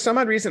don't know. For some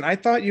odd reason, I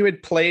thought you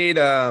had played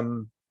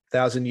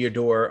Thousand Year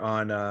Door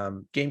on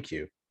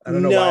GameCube. I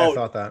don't know why I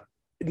thought that.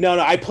 No,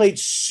 I played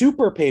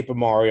Super Paper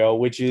Mario,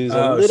 which is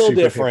a little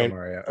different.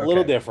 Okay. A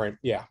little different,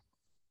 yeah.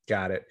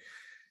 Got it.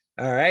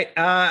 All right.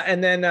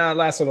 And then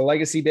last little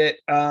legacy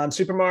bit.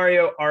 Super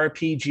Mario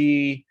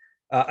RPG,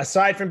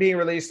 aside from being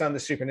released on the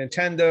Super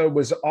Nintendo,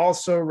 was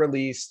also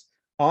released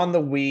on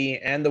the Wii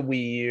and the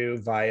Wii U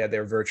via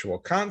their virtual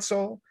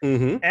console.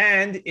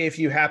 And if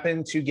you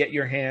happen to get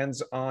your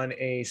hands on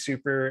a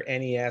Super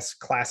NES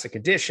Classic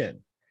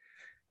Edition,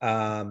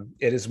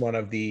 it is one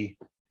of the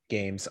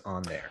games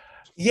on there.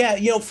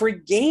 Yeah, for a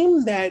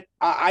game that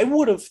I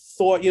would have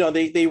thought,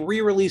 they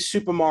re-released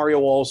Super Mario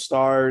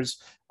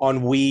All-Stars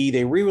on Wii.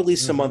 They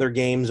re-released some other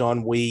games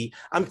on Wii.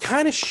 I'm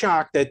kind of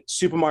shocked that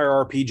Super Mario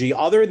RPG,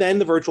 other than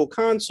the Virtual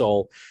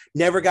Console,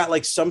 never got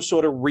like some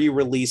sort of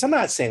re-release. I'm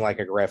not saying like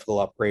a graphical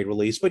upgrade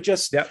release, but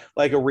just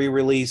like a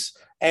re-release,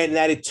 and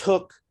that it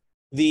took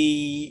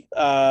the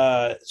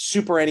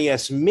Super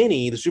NES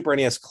Mini, the Super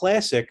NES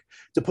Classic,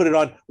 to put it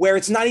on, where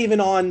it's not even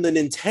on the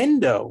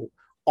Nintendo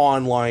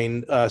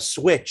online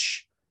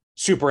Switch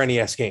Super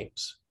NES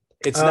games.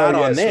 It's not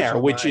on there,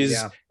 which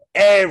is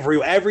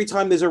every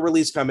time there's a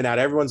release coming out,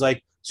 everyone's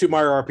like, Super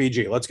Mario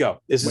RPG, let's go.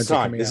 This is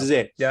time. This is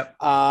it. Yep.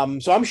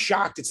 So I'm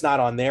shocked it's not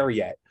on there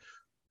yet.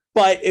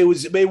 But it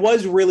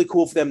was really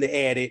cool for them to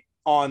add it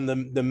on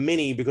the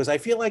Mini, because I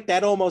feel like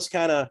that almost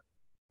kind of,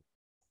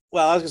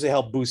 well, I was gonna say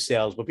help boost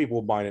sales, but people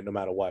will buy it no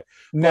matter what.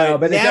 No,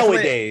 but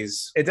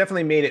nowadays it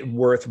definitely made it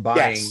worth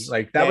buying. Yes.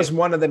 Like that was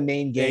one of the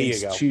main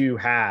games to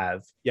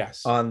have.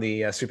 Yes. On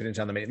the Super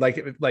Nintendo Mini.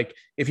 Like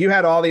if you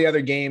had all the other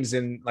games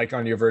in like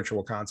on your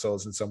virtual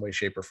consoles in some way,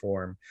 shape, or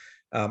form,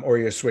 or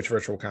your Switch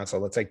Virtual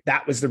Console, it's like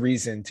that was the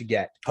reason to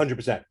get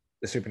 100%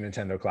 the Super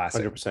Nintendo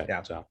Classic. 100%.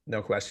 Yeah, so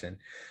no question.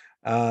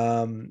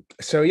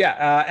 So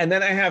yeah, and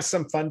then I have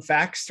some fun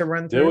facts to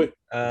run through.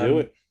 Do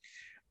it.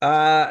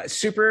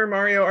 Super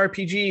Mario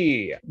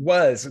RPG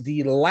was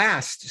the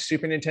last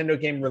Super Nintendo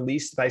game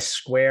released by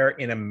Square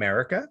in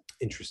America.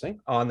 Interesting.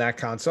 On that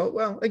console.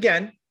 Well,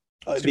 again,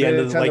 the end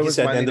of, like you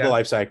said, end of the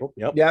life cycle.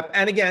 Yep.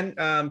 And again,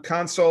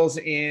 consoles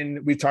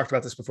we talked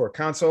about this before.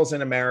 Consoles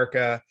in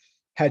America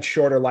had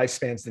shorter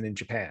lifespans than in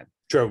Japan.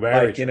 True.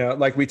 Very true.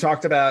 Like we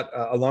talked about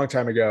a long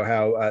time ago,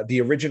 how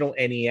the original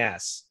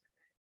NES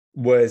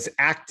was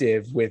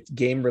active with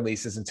game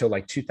releases until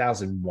like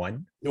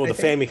 2001. Well, the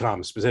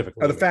Famicom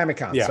specifically. Oh, the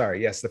Famicom. Yeah.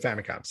 Sorry. Yes, the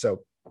Famicom.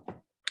 So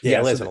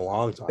it lasted a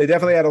long time. They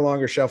definitely had a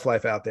longer shelf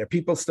life out there.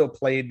 People still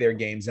played their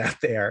games out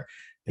there,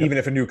 even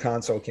if a new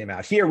console came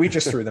out. Here, we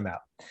just threw them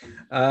out.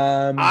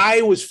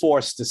 I was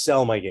forced to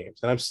sell my games,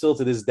 and I'm still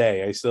to this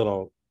day. I still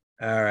don't.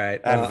 All right.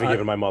 I haven't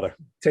forgiven my mother.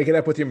 Take it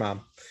up with your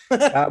mom.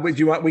 Would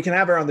you want? We can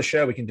have her on the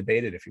show. We can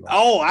debate it if you want.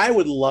 Oh, I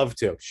would love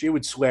to. She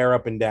would swear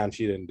up and down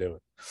she didn't do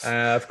it.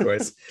 Of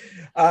course.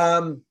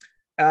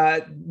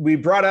 We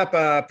brought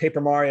up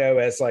Paper Mario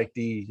as like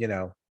the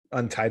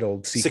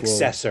untitled sequel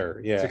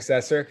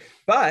successor,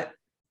 but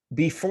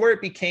before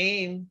it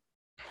became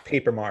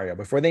Paper Mario,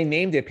 before they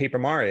named it Paper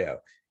Mario,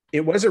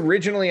 it was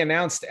originally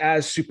announced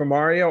as Super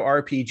Mario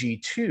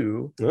RPG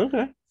 2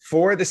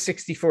 for the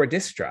 64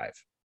 disc drive.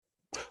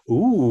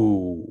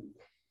 Ooh.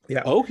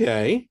 Yeah.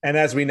 Okay. And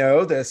as we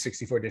know, the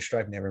 64 disc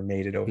drive never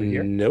made it over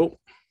here. Nope.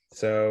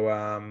 So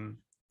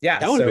yeah,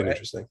 that would have been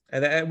interesting.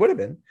 And it would have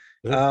been.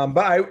 Yeah.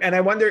 But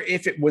I wonder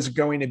if it was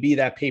going to be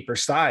that paper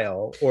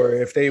style, or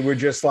if they were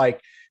just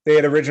like, they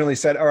had originally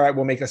said, all right,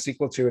 we'll make a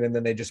sequel to it, and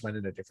then they just went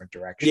in a different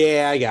direction.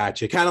 Yeah, I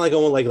got you. Kind of like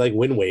almost like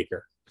Wind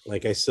Waker.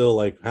 Like I still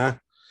like, huh?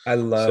 I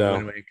love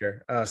Wind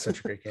Waker. Oh, such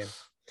a great game.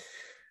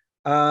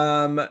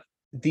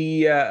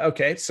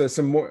 Okay, so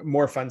some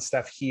more fun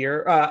stuff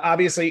here.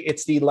 Obviously,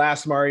 it's the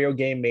last Mario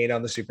game made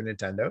on the Super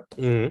Nintendo.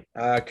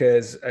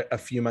 Because a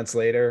few months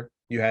later,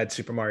 you had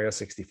Super Mario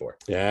 64.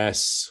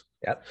 Yes.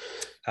 Yep.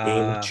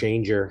 Game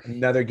changer.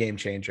 Another game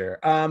changer.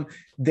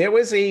 There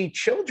was a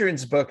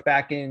children's book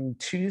back in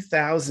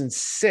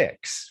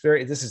 2006.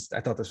 I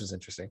thought this was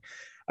interesting.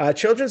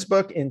 Children's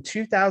book in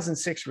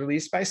 2006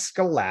 released by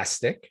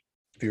Scholastic.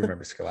 If you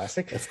remember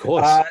Scholastic. Of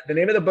course. The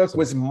name of the book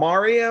was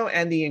Mario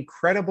and the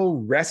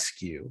Incredible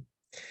Rescue.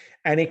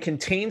 And it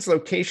contains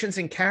locations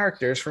and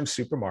characters from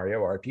Super Mario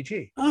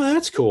RPG. Oh,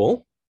 that's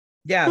cool.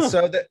 Yeah.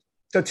 Huh.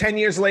 So 10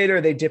 years later,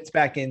 they dipped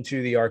back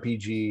into the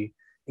RPG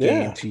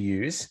game to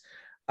use.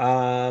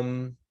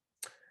 Where's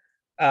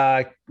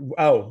my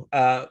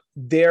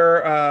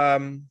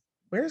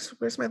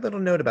little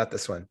note about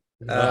this one?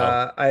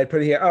 I had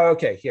put it here. Oh,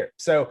 okay, here.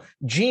 So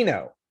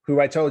Gino, who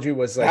I told you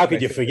was like, how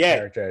could you forget?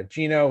 Character.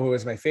 Gino, who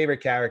was my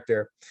favorite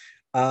character.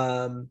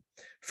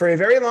 For a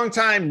very long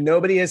time,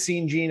 nobody has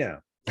seen Gino,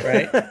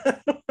 right?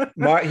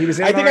 He was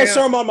in I think I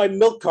saw him on my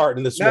milk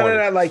carton this morning.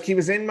 No, like he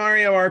was in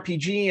Mario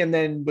RPG and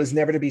then was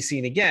never to be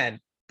seen again.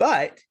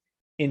 But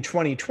in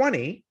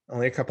 2020,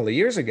 only a couple of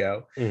years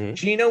ago,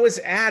 Gino was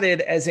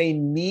added as a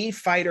Mii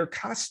fighter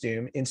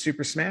costume in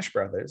Super Smash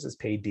Brothers as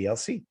paid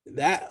DLC.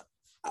 That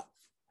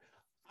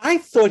I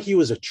thought he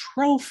was a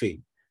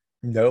trophy.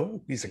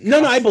 No, he's a costume.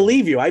 No, I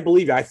believe you. I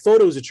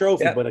thought it was a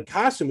trophy, but a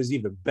costume is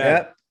even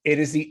better. Yep. It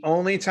is the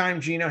only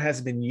time Gino has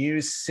been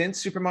used since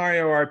Super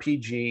Mario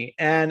RPG.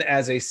 And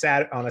as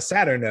on a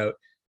sadder note,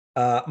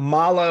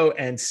 Mallow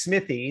and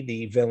Smithy,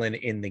 the villain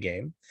in the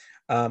game,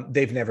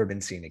 they've never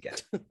been seen again.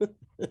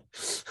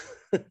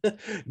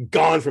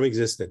 Gone from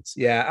existence.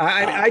 Yeah,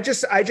 I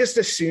just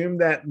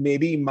assumed that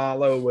maybe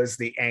Mallow was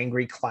the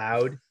angry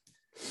cloud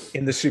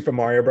in the Super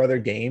Mario Brother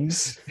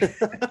games.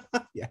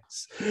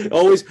 Yes,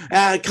 always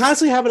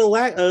constantly having a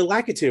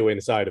Lakitu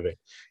inside of it.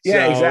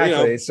 Yeah, so,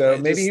 exactly. So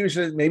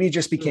maybe he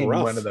just became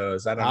rough. One of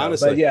those. I don't know.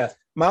 But yeah,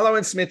 Mallow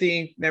and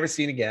Smithy never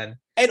seen again.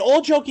 And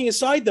all joking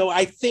aside, though,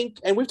 I think,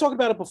 and we've talked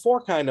about it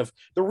before, kind of,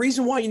 the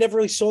reason why you never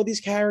really saw these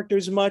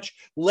characters much,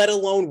 let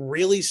alone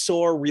really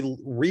saw a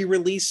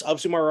re-release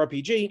of Super Mario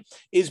RPG,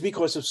 is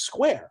because of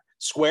Square.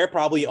 Square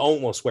probably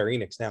Square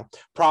Enix now,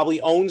 probably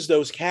owns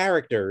those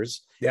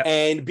characters. Yeah.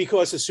 And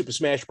because of Super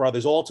Smash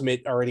Brothers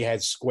Ultimate already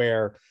had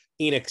Square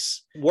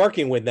Enix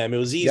working with them, it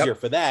was easier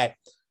for that.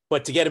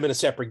 But to get them in a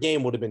separate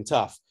game would have been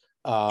tough.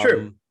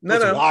 True. No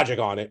logic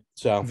on it.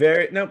 So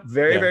very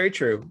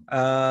true.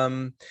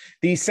 The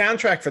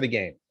soundtrack for the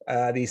game,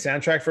 the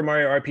soundtrack for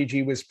Mario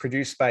RPG was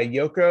produced by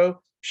Yoko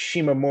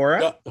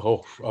Shimomura.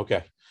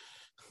 Okay.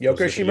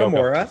 Yoko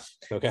Shimomura,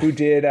 who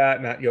did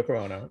not Yoko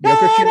Ono.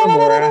 Yoko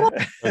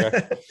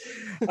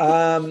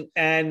Shimomura.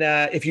 And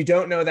if you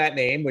don't know that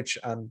name, which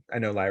I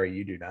know, Larry,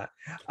 you do not.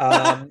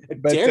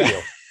 But dare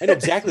you? I know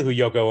exactly who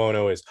Yoko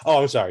Ono is.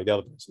 Oh, I'm sorry, the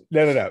other person.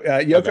 No.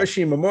 Yoko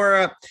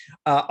Shimomura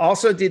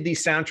also did the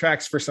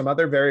soundtracks for some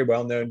other very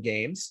well-known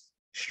games: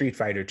 Street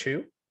Fighter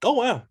 2. Oh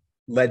wow!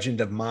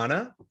 Legend of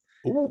Mana.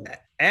 Ooh.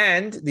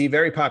 And the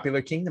very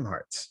popular Kingdom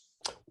Hearts.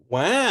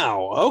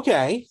 Wow.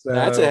 Okay, so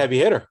that's a heavy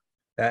hitter.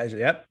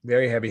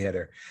 Very heavy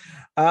hitter.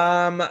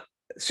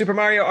 Super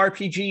Mario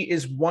RPG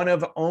is one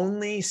of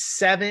only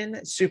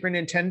 7 Super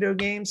Nintendo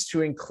games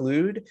to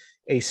include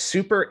a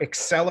Super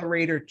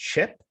Accelerator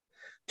chip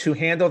to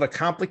handle the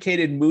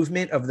complicated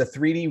movement of the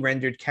 3D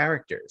rendered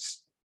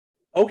characters.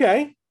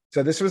 Okay.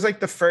 So this was like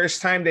the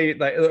first time they,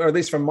 or at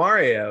least for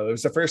Mario, it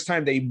was the first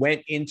time they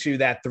went into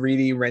that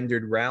 3D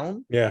rendered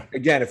realm. Yeah.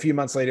 Again, a few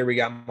months later, we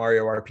got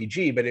Mario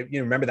RPG, but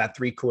remember that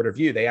 3/4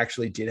 view? They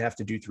actually did have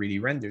to do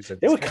 3D renders.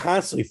 They were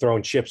constantly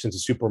throwing chips into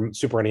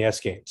Super NES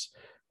games.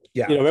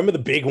 Yeah. Remember the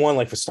big one,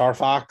 like for Star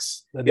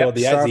Fox? The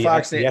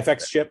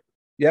FX chip.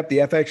 Yep, the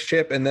FX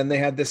chip, and then they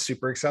had this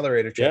Super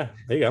Accelerator chip. Yeah,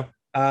 there you go.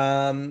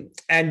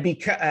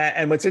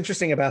 And what's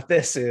interesting about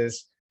this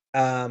is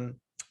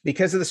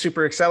because of the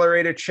Super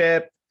Accelerator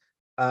chip,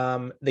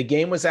 the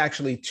game was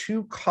actually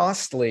too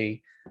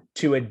costly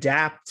to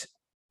adapt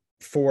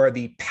for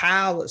the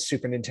PAL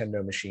Super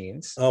Nintendo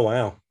machines. Oh,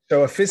 wow.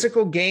 So a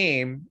physical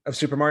game of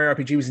Super Mario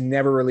RPG was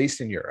never released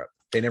in Europe.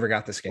 They never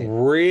got this game.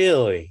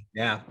 Really?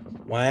 Yeah.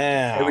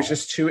 Wow. It was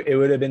just it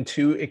would have been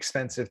too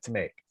expensive to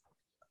make.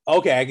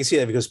 Okay, I can see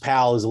that because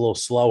PAL is a little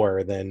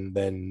slower than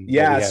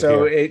because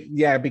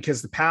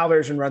the PAL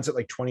version runs at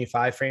like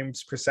 25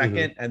 frames per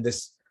second, and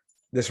this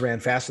ran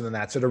faster than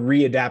that. So to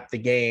readapt the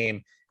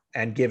game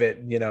and give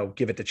it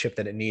the chip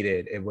that it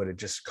needed, it would have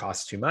just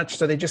cost too much.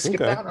 So they just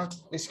skipped out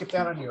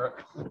on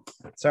Europe.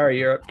 Sorry,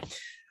 Europe.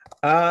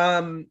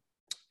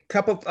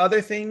 Couple of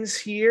other things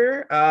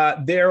here.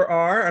 There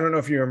are, I don't know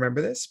if you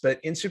remember this, but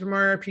in Super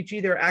Mario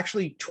RPG, there are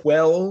actually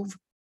 12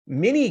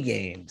 mini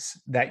games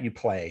that you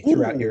play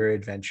throughout your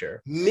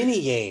adventure. Mini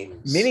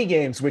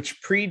games,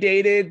 which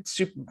predated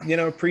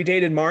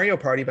Mario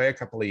Party by a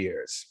couple of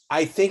years.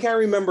 I think I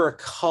remember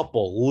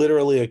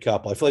literally a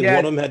couple. I feel like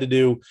one of them had to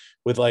do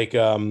with when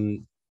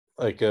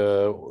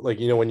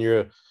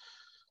you're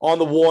on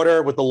the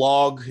water with the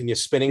log and you're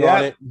spinning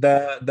on it.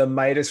 The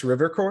Midas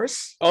River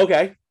course.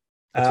 Okay.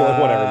 That's the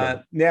only one I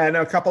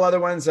remember. A couple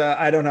other ones.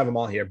 I don't have them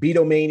all here.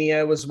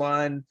 Beatlemania was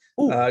one.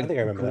 I think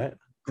I remember that.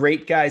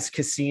 Great Guys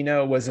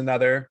Casino was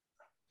another.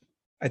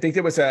 I think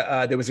there was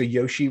a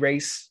Yoshi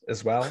race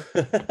as well.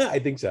 I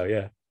think so,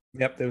 yeah.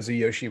 Yep, there was a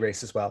Yoshi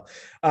race as well.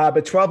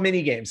 But 12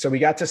 mini games. So we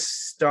got to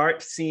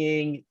start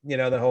seeing,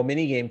 the whole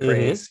mini game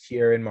craze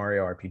here in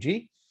Mario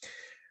RPG.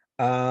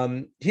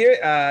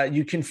 Here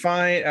you can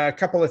find a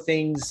couple of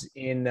things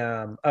in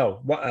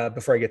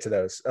before I get to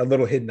those,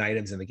 little hidden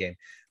items in the game.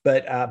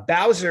 But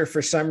Bowser,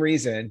 for some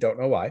reason, don't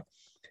know why,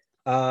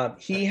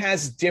 he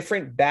has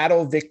different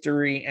battle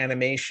victory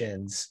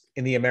animations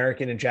in the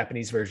American and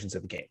Japanese versions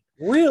of the game.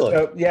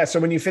 Really? So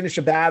when you finish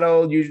a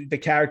battle, the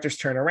characters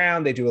turn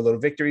around, they do a little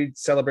victory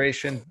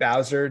celebration.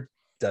 Bowser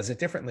does it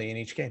differently in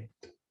each game.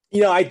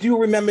 I do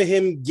remember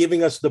him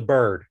giving us the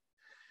bird.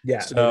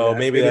 Yeah. So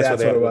maybe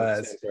that's what it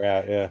was.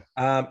 Yeah.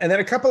 And then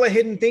a couple of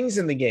hidden things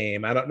in the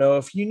game. I don't know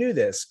if you knew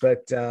this,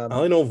 but I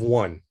only know of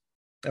one.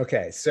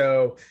 Okay.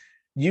 So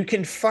you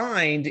can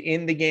find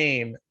in the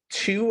game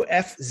 2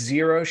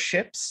 F-Zero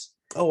ships.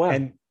 Oh,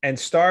 wow. And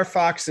Star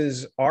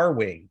Fox's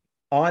R-Wing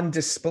on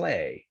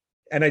display.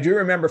 And I do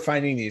remember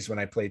finding these when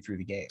I played through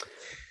the game.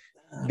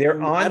 I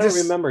don't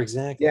remember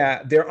exactly.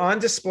 Yeah, they're on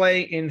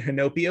display in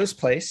Hinopio's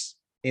place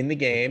in the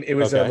game. It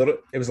was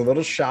a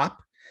little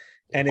shop.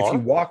 And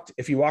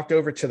if you walked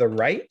over to the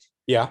right,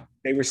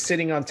 they were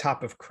sitting on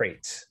top of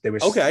crates. They were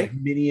like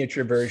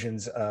miniature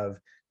versions of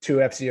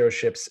 2 F-Zero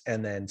ships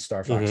and then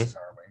Star Fox's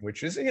R-Wing,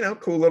 which is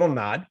cool little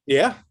nod.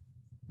 Yeah.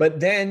 But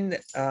then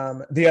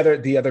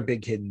the other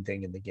big hidden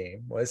thing in the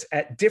game was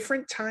at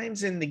different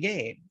times in the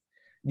game,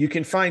 you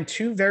can find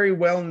 2 very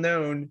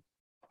well-known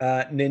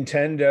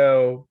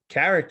Nintendo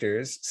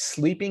characters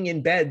sleeping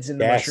in beds in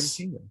the Mushroom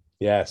Kingdom.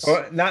 Yes.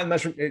 Or not in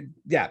Mushroom.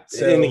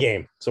 So in the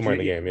game, somewhere in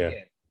the game. Yeah.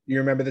 You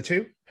remember the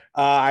 2?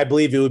 I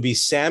believe it would be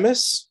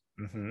Samus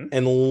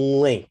and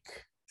Link.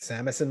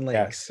 Samus and Link.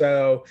 Yes.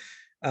 So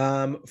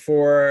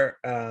for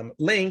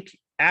Link,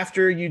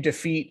 after you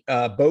defeat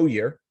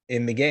Bowyer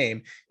in the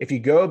game. If you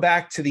go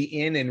back to the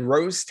inn in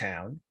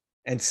Rosetown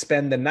and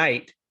spend the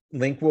night,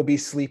 Link will be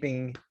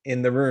sleeping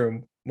in the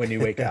room when you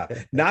wake up.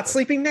 Not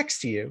sleeping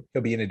next to you.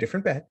 He'll be in a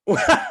different bed.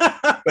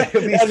 That's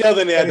the other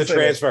thing they had to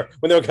transfer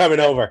when they were coming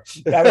over.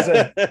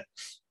 That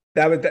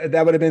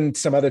would have been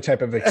some other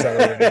type of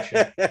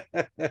acceleration.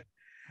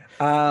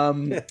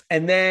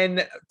 And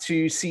then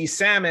to see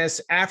Samus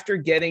after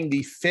getting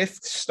the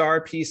 5th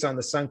star piece on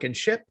the sunken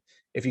ship.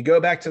 If you go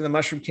back to the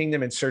Mushroom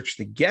Kingdom and search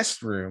the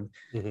guest room,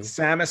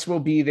 Samus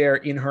will be there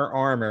in her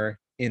armor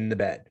in the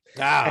bed.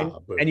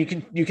 And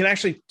you can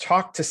actually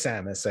talk to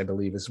Samus, I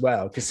believe, as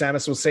well, because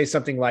Samus will say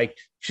something like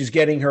she's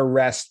getting her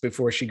rest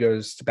before she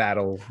goes to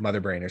battle Mother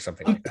Brain or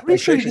something like that. I'm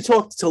pretty sure you can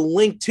talk to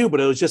Link too, but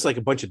it was just like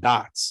a bunch of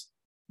dots.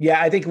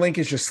 Yeah, I think Link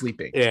is just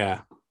sleeping. Yeah.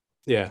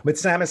 But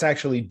Samus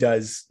actually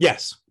does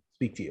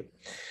speak to you.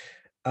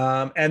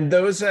 And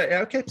those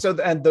okay, so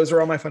and those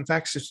are all my fun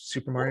facts.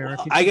 Super Mario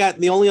RPG. I got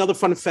the only other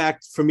fun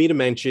fact for me to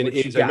mention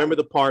is I remember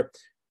the part.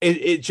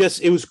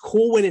 It was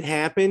cool when it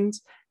happened,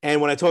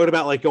 and when I talked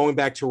about like going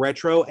back to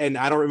retro, and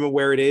I don't remember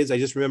where it is. I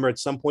just remember at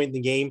some point in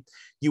the game,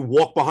 you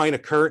walk behind a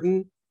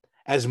curtain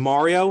as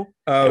Mario.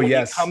 Oh, and when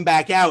yes. you come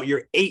back out,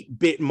 you're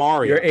 8-bit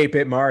Mario. You're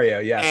 8-bit Mario,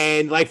 yeah.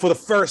 And like for the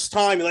first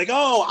time, you're like,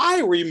 oh,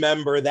 I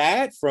remember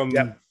that from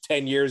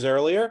 10 years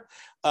earlier.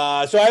 So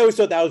I always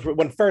thought that was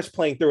when first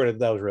playing through it,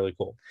 that was really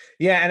cool.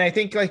 Yeah, and I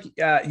think like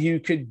you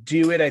could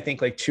do it, I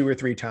think like 2 or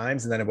 3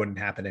 times, and then it wouldn't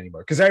happen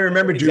anymore. Because I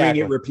remember doing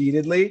it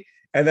repeatedly,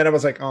 and then I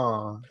was like,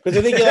 oh. Because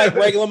I think you like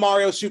regular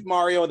Mario, Super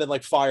Mario, and then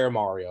like Fire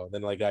Mario. And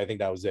then like I think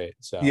that was it.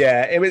 So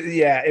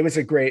it was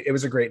a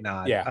great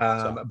nod.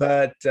 Yeah.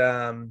 But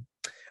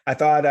I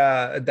thought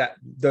that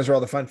those are all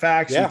the fun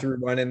facts. You threw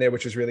one in there,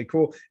 which is really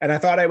cool. And I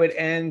thought I would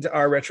end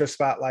our retro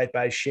spotlight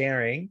by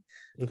sharing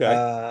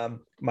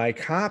my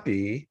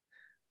copy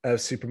of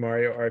Super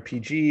Mario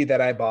RPG that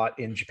I bought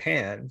in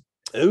Japan.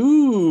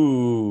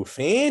 Ooh,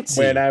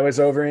 fancy. When I was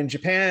over in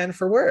Japan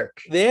for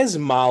work. There's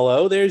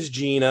Malo, there's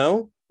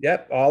Gino.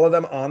 Yep, all of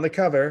them on the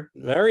cover.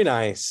 Very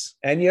nice.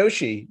 And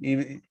Yoshi.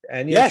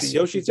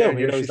 Yoshi too.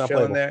 Yoshi's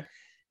showing there.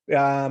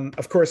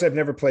 Of course, I've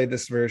never played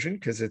this version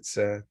because it's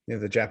the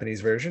Japanese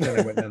version, and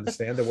I wouldn't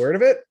understand the word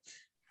of it.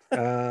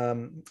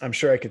 I'm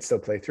sure I could still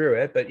play through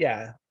it, but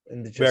yeah.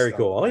 Very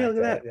cool. Oh, yeah, look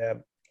at that. Yeah,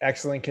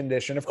 excellent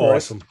condition, of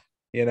course. Awesome.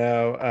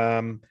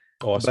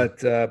 Awesome.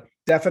 But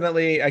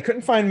definitely, I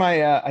couldn't find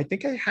my. I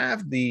think I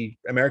have the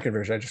American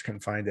version. I just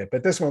couldn't find it.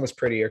 But this one was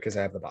prettier because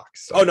I have the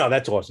box. So. Oh no,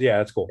 that's awesome. Yeah,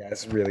 that's cool. Yeah,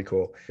 it's really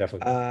cool.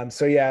 Definitely.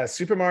 So yeah,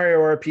 Super Mario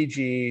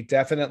RPG,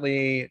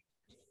 definitely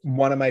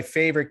one of my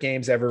favorite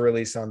games ever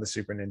released on the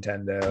Super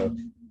Nintendo,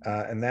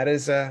 and that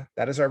is our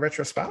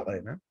retro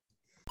spotlight, man.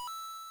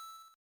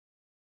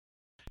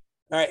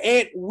 All right,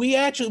 and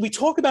we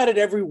talk about it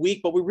every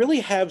week, but we really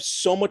have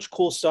so much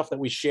cool stuff that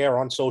we share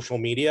on social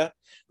media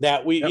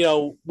that we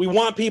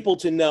want people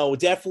to know.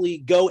 Definitely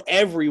go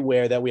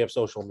everywhere that we have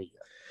social media.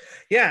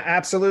 Yeah,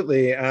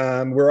 absolutely.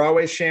 We're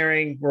always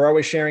sharing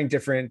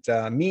different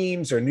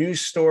memes or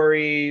news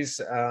stories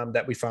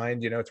that we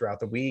find, throughout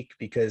the week,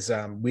 because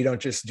we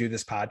don't just do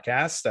this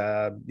podcast,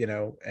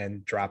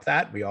 and drop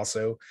that. We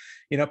also,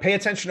 pay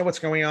attention to what's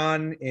going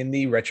on in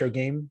the retro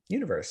game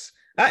universe.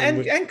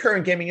 And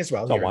current gaming as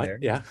well.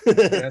 Somewhat, yeah,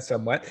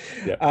 somewhat.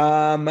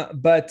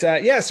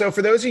 Yeah. So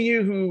for those of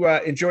you who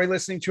enjoy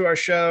listening to our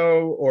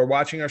show or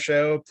watching our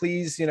show,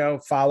 please,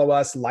 follow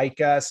us, like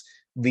us,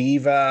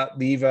 leave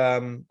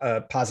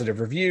a positive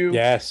review.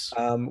 Yes.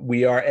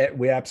 We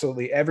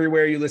absolutely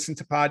everywhere you listen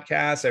to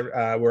podcasts.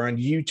 We're on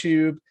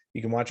YouTube.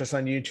 You can watch us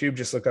on YouTube.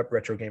 Just look up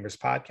Retro Gamers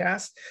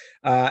Podcast.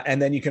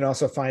 And then you can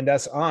also find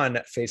us on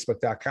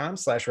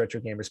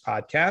Facebook.com/Retro Gamers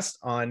Podcast,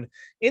 on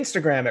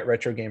Instagram at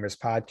Retro Gamers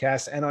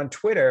Podcast, and on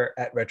Twitter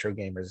at Retro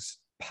Gamers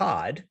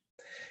Pod.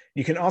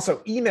 You can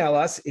also email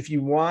us if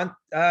you want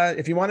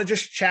to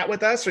just chat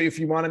with us, or if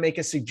you want to make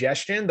a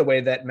suggestion, the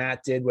way that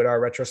Matt did with our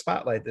Retro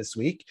Spotlight this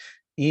week.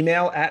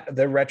 Email at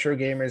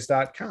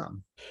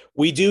theretrogamers.com.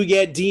 We do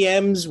get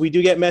DMs. We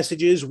do get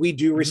messages. We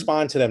do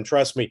respond to them.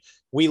 Trust me.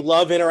 We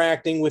love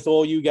interacting with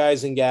all you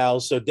guys and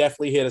gals. So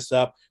definitely hit us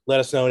up. Let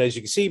us know. And as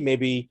you can see,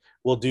 maybe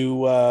we'll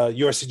do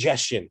your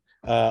suggestion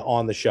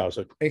on the show.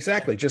 So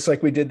exactly. Just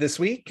like we did this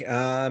week.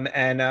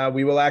 And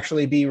we will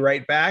actually be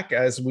right back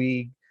as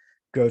we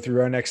go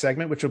through our next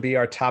segment, which will be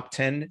our top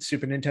 10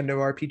 Super Nintendo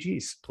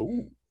RPGs.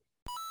 Ooh.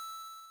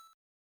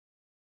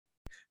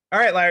 All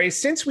right, Larry,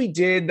 since we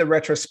did the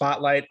retro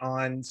spotlight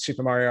on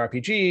Super Mario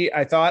RPG,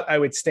 I thought I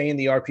would stay in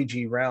the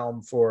RPG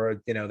realm for,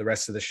 the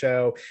rest of the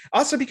show.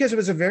 Also because it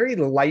was a very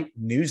light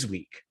news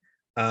week.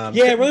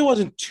 It really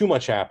wasn't too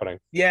much happening.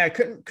 Yeah,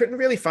 couldn't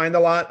really find a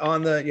lot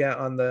on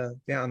the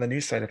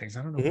news side of things.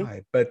 I don't know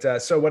why.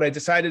 But so what I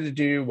decided to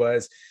do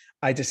was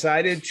I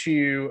decided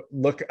to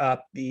look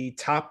up the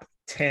top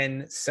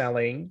 10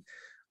 selling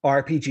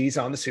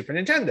RPGs on the Super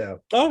Nintendo.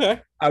 Okay.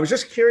 I was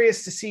just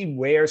curious to see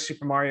where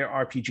Super Mario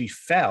RPG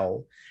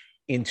fell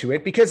into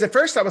it, because at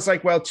first I was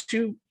like, well,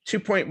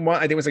 2.1, I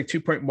think it was like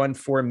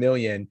 2.14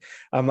 million.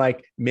 I'm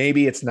like,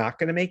 maybe it's not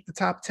going to make the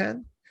top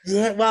 10.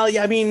 Yeah, well,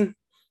 yeah, I mean,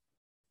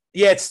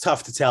 Yeah, it's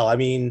tough to tell. I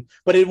mean,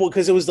 but it will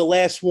because it was the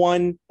last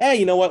one. Hey,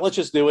 you know what? Let's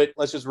just do it.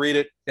 Let's just read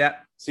it. Yeah.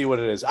 See what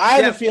it is.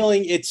 I have a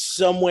feeling it's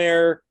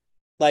somewhere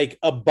like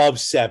above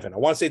 7. I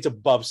want to say it's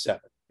above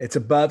 7. It's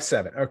above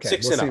 7. Okay.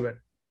 6 we'll and see up.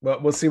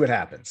 what we'll see what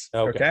happens.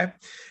 Okay.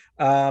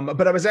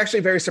 But I was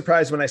actually very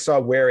surprised when I saw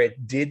where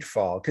it did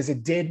fall because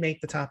it did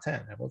make the top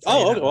 10.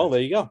 Oh, okay. Well,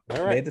 there you go.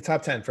 All right. Made the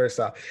top 10 first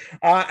off.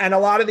 And a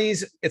lot of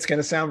these, it's going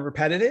to sound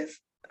repetitive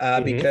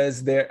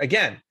because there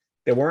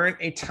weren't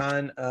a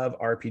ton of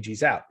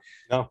RPGs out.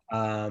 No.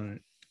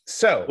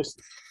 So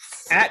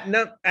at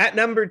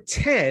number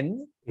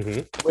 10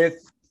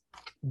 with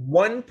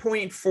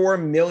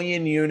 1.4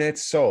 million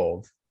units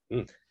sold,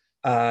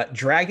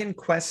 Dragon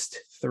Quest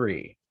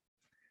 3.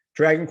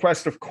 Dragon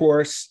Quest, of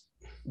course,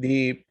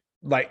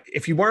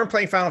 if you weren't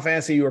playing Final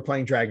Fantasy, you were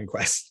playing Dragon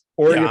Quest,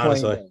 or you're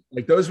playing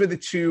those were the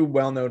two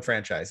well-known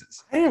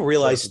franchises. I didn't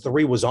realize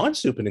 3 was on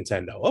Super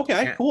Nintendo.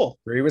 Okay, cool.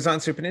 3 was on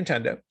Super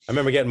Nintendo. I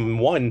remember getting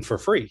 1 for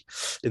free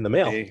in the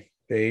mail.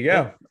 There you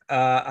go.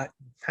 How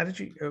did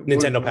you?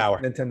 Nintendo Power.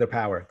 Nintendo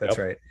Power. That's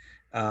right.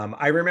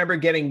 I remember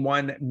getting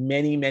 1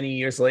 many, many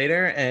years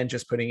later and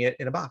just putting it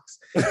in a box.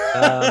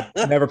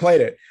 Never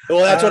played it. Well,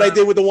 that's what I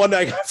did with the one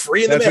that I got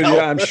free in the mail.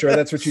 I'm sure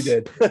that's what you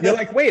did. You're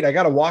like, wait, I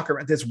got to walk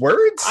around. There's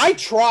words? I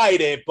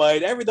tried it,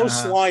 but those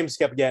slimes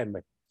kept getting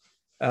me.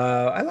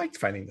 I liked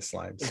finding the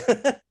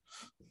slimes.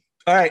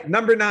 All right,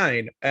 number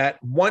 9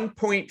 at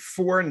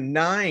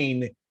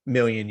 1.49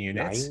 million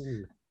units.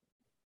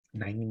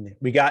 9.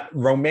 We got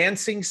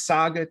Romancing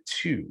Saga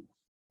 2.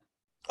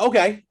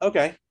 Okay.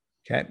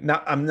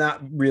 Now I'm not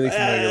really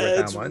familiar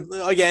with that one.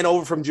 Again,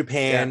 over from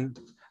Japan.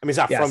 Yeah. I mean, it's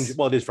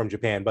not it is from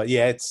Japan, but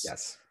yeah,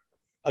 it's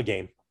a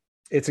game.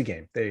 It's a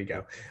game. There you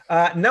go.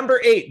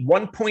 Number 8,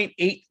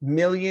 1.8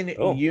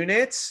 million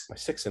units. My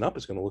 6 and up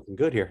is going to look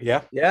good here.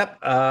 Yeah. Yep.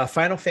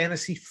 Final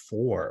Fantasy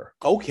 4.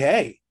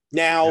 Okay.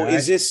 Now,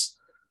 is this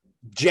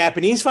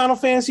Japanese Final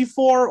Fantasy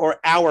 4 or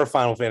our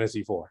Final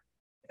Fantasy 4?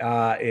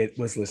 It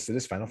was listed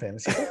as Final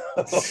Fantasy 4.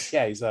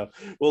 Okay, so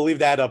we'll leave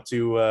that up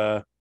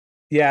to.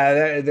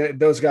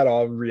 Those got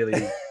all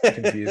really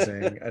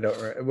confusing. I don't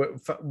remember.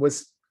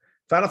 Was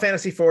Final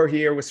Fantasy 4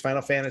 here? Was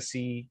Final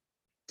Fantasy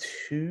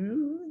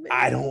 2?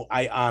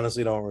 I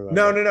honestly don't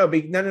remember. No.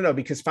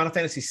 Because Final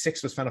Fantasy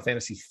 6 was Final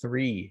Fantasy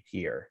 3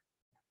 here.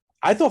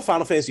 I thought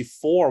Final Fantasy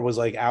 4 was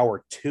like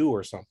our 2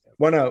 or something.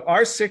 Well, no,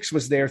 our 6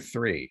 was their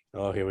 3.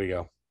 Oh, here we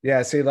go.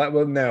 Yeah. See,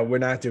 well, no, we're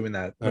not doing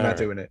that. We're not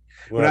doing it.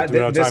 We don't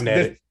have time to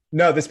edit.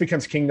 No, this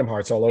becomes Kingdom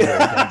Hearts all over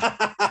again.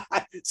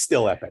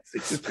 Still epic.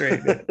 It's great.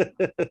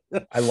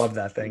 I love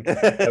that thing.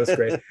 That was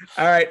great.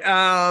 All right.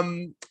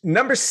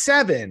 Number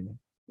 7,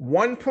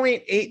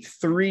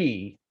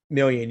 1.83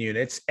 million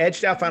units,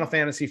 edged out Final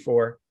Fantasy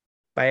 4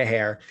 by a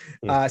hair.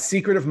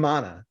 Secret of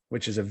Mana,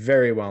 which is a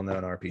very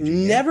well-known RPG.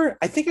 Never.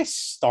 I think I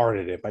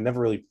started it, but I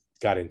never really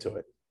got into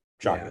it.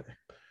 Shocking. Yeah.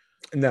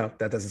 No,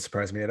 that doesn't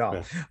surprise me at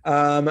all.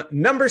 Yeah.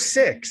 Number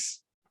 6,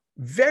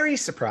 very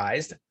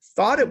surprised.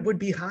 Thought it would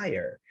be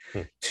higher.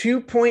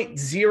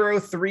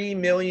 2.03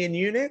 million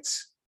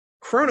units.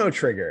 Chrono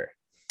Trigger.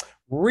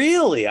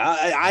 Really?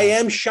 I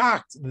am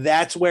shocked.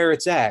 That's where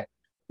it's at.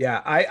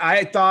 Yeah,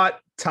 I thought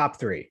top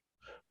 3.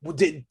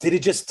 Did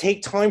it just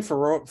take time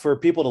for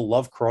people to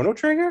love Chrono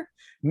Trigger?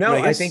 No,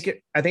 I think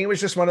it was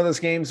just one of those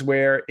games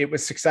where it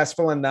was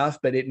successful enough,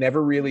 but it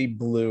never really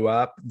blew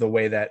up the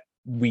way that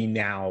we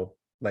now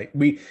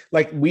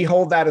we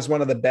hold that as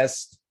one of the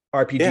best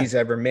RPGs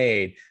ever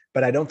made.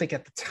 But I don't think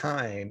at the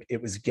time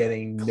it was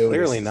getting noticed.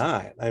 Clearly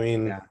not. I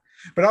mean,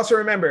 but also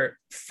remember,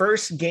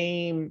 first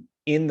game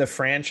in the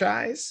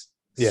franchise.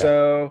 Yeah.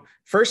 So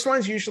first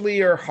ones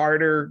usually are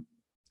harder.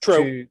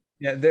 True.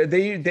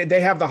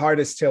 They have the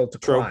hardest hill to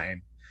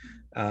climb.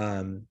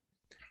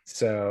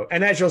 So,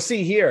 and as you'll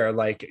see here,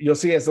 you'll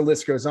see as the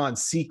list goes on,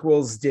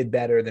 sequels did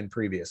better than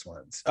previous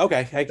ones.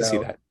 Okay, I can see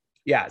that.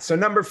 Yeah. So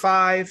number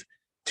 5.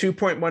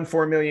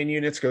 2.14 million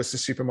units goes to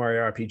Super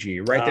Mario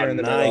RPG right there in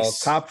the middle.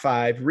 Top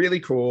 5. Really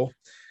cool.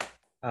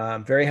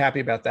 Very happy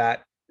about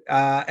that.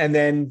 And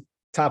then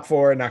top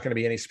 4, not going to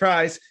be any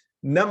surprise.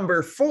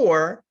 Number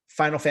 4,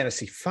 Final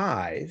Fantasy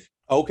 5.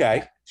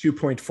 Okay.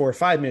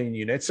 2.45 million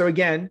units. So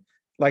again,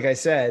 like I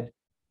said,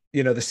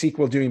 the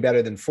sequel doing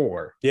better than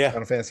 4. Yeah.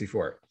 Final Fantasy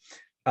 4.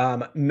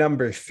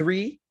 Number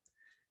 3,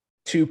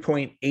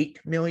 2.8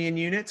 million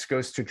units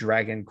goes to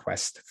Dragon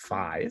Quest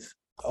 5.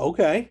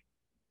 Okay.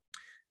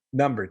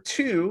 Number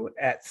 2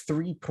 at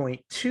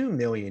 3.2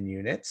 million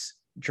units,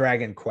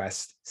 Dragon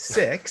Quest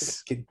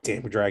 6.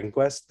 Damn Dragon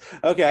Quest.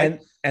 Okay.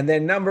 And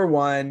then number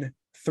 1,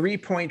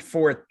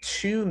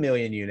 3.42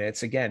 million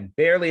units, again,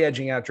 barely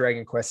edging out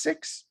Dragon Quest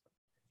 6,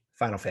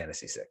 Final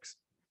Fantasy 6.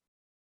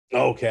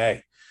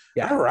 Okay.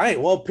 Yeah. All right.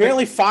 Well,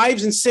 apparently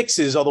 5s and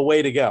 6s are the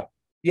way to go.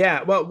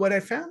 Yeah. Well, what I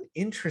found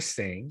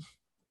interesting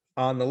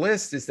on the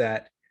list is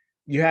that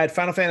you had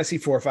Final Fantasy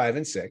 4, 5,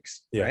 and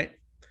 6, right?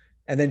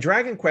 And then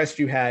Dragon Quest,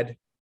 you had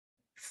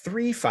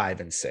 3,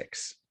 5, and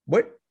 6.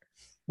 What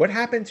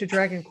happened to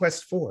Dragon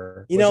Quest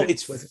 4?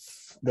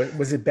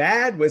 Was it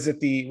bad? Was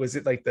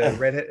it like the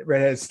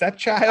redheaded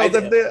stepchild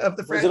of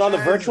the franchise? Was it on the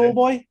Virtual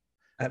Boy?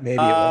 Maybe it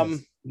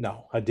was.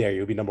 No, how dare you?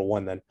 It'd be number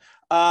one then.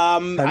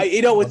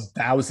 It's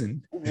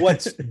 1,000.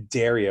 What's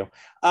dare you?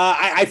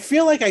 I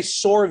feel like I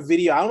saw a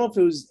video. I don't know if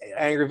it was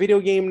Angry Video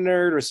Game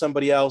Nerd or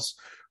somebody else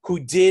who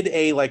did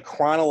a like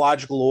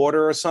chronological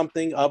order or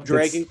something of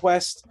Dragon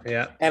Quest.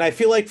 Yeah. And I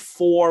feel like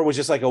 4 was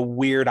just like a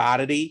weird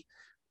oddity.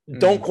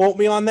 Don't quote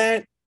me on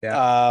that.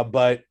 Yeah.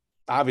 But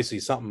obviously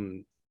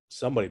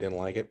somebody didn't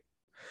like it.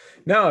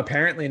 No,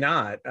 apparently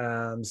not.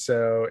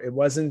 So it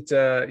wasn't.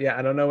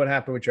 I don't know what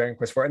happened with Dragon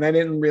Quest IV, and I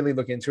didn't really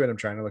look into it. I'm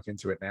trying to look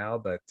into it now,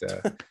 but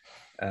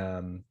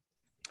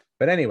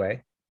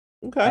anyway.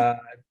 Okay.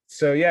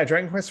 So yeah,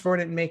 Dragon Quest IV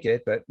didn't make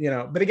it, but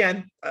but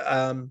again,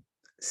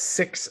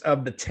 6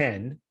 of the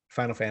 10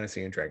 Final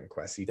Fantasy and Dragon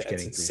Quest each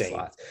getting 3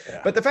 slots.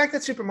 Yeah. But the fact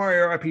that Super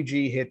Mario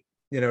RPG hit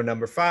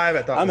number 5,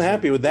 I thought I'm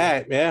happy with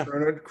that. Yeah.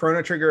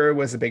 Chrono Trigger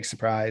was a big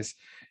surprise.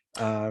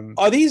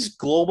 Are these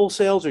global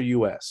sales or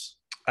US?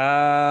 They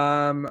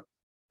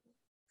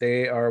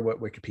are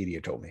what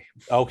Wikipedia told me.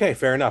 Okay,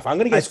 fair enough. I'm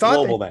going to guess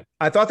global then.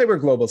 I thought they were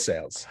global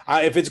sales.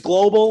 If it's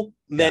global,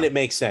 then it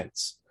makes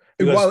sense.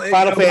 Because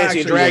Final Fantasy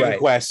and Dragon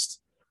Quest.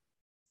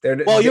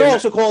 You're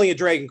also calling it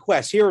Dragon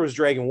Quest. Here it was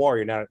Dragon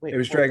Warrior. Now it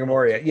was Dragon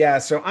Warrior. Yeah,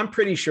 so I'm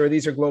pretty sure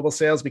these are global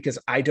sales because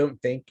I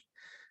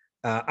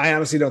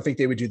honestly don't think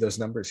they would do those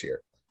numbers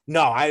here.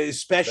 No,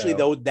 especially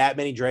though that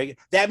many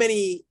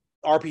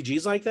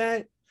RPGs like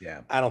that.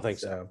 Yeah, I don't think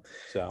so.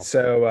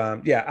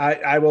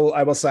 I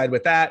will side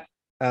with that.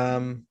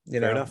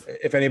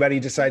 If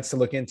anybody decides to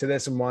look into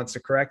this and wants to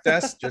correct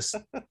us, just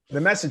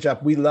the message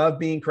up. We love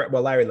being correct.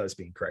 Well, Larry loves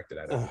being corrected.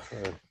 I know.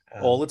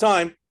 All the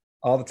time.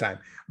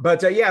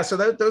 But so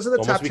those are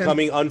the top 10.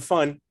 Becoming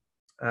unfun.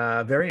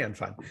 Very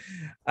unfun.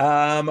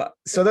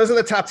 So those are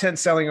the top 10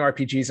 selling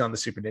RPGs on the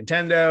Super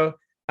Nintendo.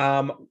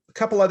 A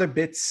couple other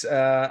bits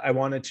I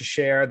wanted to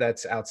share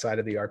that's outside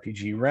of the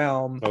RPG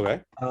realm. Okay.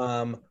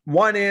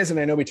 One is, and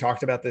I know we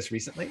talked about this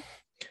recently,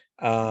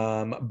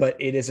 but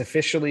it has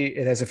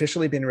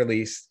officially been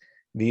released.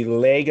 The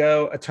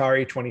Lego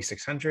Atari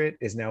 2600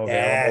 is now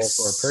available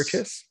for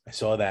purchase. I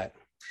saw that.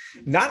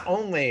 Not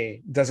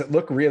only does it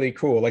look really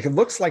cool, like it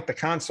looks like the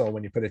console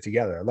when you put it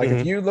together. Like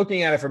if you're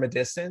looking at it from a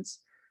distance,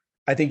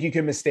 I think you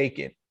can mistake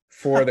it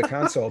for the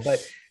console,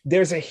 but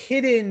there's a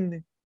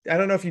hidden, I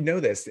don't know if you know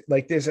this,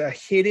 like there's a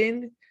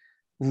hidden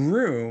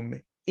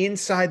room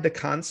inside the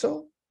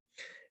console.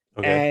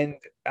 Okay. And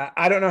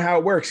I don't know how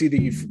it works. Either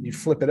you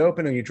flip it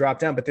open or you drop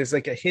down, but there's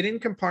like a hidden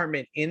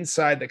compartment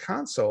inside the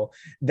console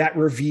that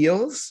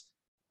reveals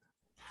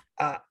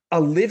a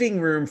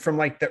living room from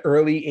like the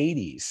early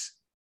 80s.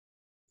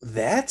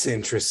 That's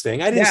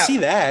interesting. I didn't see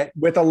that.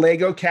 With a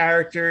Lego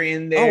character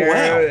in there. Oh,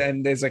 wow.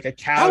 And there's like a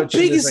couch. How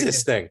big is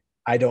this thing?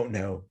 I don't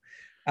know.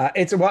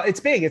 It's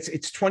big.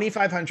 It's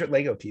 2,500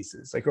 Lego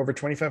pieces, like over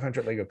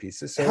 2,500 Lego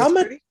pieces. So how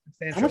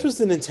much was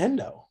the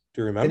Nintendo?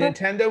 Do you remember? The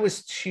Nintendo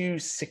was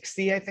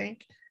 $260, I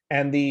think.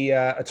 And the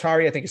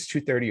Atari, I think, is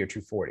 $230 or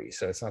 $240.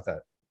 So it's not that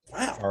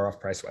far off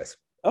price wise.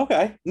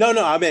 Okay. No,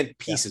 I meant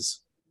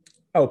pieces.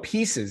 Oh,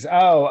 pieces.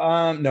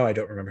 Oh, no, I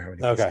don't remember how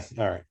many pieces.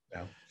 Okay. All right.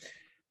 No.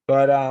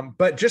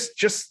 But just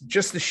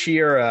the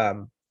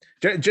sheer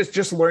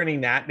just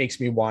learning that makes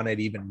me want it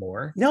even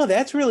more. No,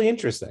 that's really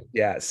interesting.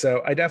 Yeah,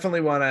 so I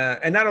definitely want to,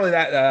 and not only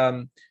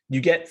that, you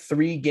get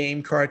 3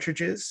 game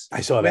cartridges.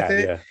 I saw that.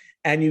 Yeah,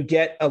 and you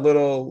get a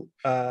little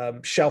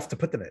shelf to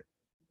put them in.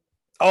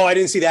 Oh, I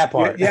didn't see that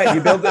part. Yeah, you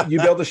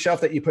build a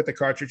shelf that you put the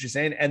cartridges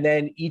in, and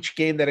then each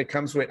game that it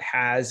comes with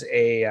has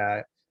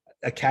a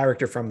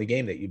character from the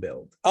game that you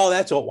build. Oh,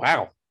 that's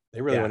wow.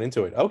 They really went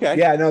into it. Okay.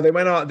 Yeah, no, they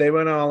went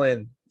all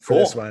in for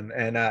this one.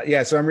 And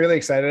so I'm really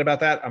excited about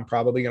that. I'm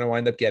probably going to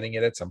wind up getting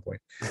it at some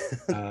point.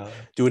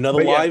 Do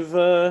another live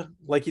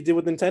like you did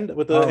with Nintendo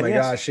with the Oh my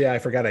gosh, yeah, I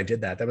forgot I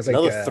did that. That was like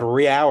another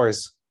 3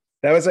 hours.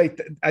 That was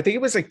like, I think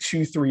it was like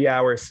 2-3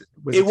 hours.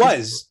 It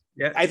was.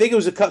 Yeah. I think it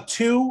was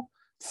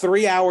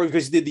 2-3 hours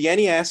because you did the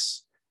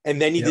NES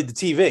and then you did the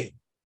TV.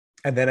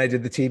 And then I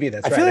did the TV.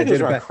 That's right. I feel like it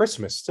was around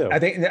Christmas too. I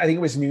think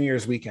it was New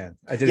Year's weekend.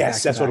 I did.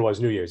 Yes, that's what it was.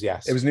 New Year's.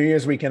 Yes, it was New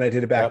Year's weekend. I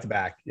did it back to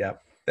back.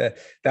 Yep.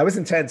 That was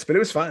intense, but it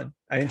was fun.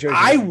 I enjoyed it.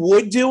 I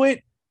would do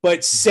it,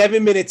 but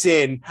 7 minutes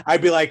in,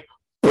 I'd be like,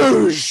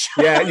 boosh.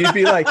 Yeah, you'd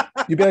be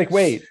like,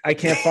 wait, I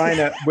can't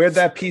find where'd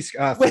that piece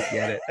go?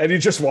 Forget it. And you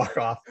just walk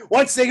off.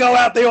 Once they go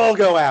out, they all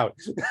go out.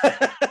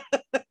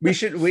 We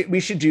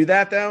should do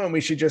that though, and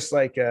we should just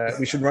like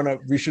we should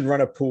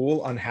run a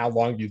pool on how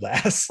long you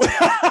last.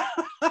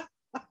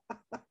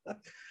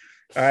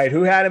 All right,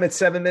 who had him at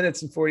 7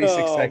 minutes and 46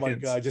 seconds? Oh my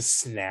god, just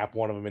snap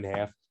one of them in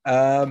half.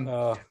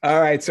 All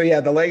right, so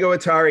the Lego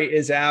Atari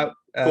is out.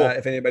 Cool.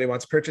 If anybody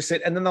wants to purchase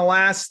it. And then the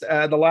last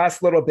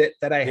little bit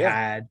that I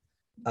had,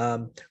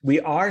 we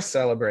are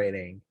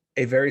celebrating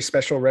a very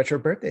special retro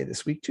birthday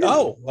this week too.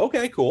 Oh,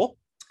 okay, cool.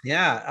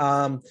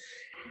 Yeah,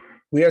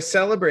 we are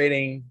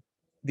celebrating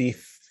the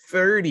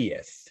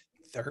 30th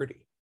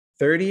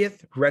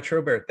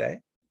retro birthday.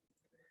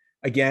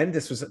 Again,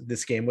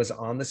 this game was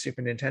on the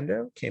Super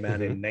Nintendo, came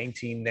out in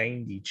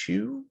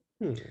 1992.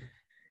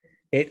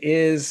 It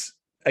is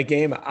a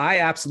game I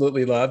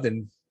absolutely loved,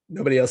 and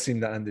Nobody else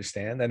seemed to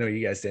understand. I know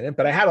you guys didn't,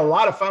 but I had a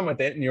lot of fun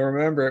with it. And you'll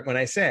remember it when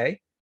I say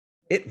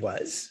it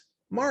was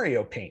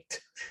Mario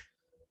Paint.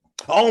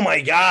 Oh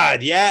my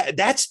God. Yeah.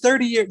 That's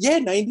 30 years. Yeah.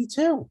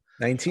 92.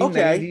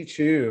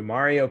 1992, okay.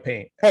 Mario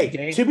Paint. Hey,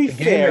 to be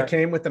fair, it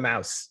came with the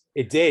mouse.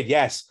 It did.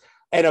 Yes.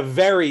 And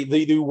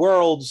the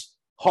world's,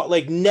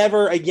 like,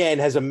 never again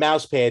has a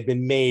mouse pad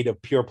been made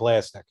of pure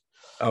plastic.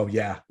 Oh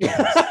yeah.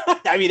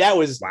 I mean, that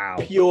was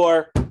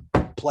pure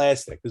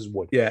plastic. This is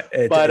wood. Yeah.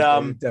 It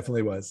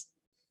definitely was.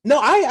 No,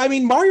 I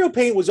mean, Mario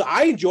Paint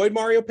I enjoyed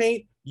Mario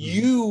Paint.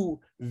 You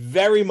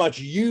very much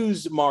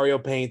used Mario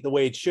Paint the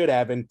way it should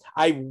have. And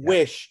I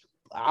wish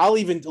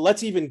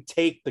let's even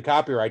take the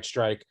copyright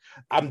strike.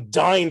 I'm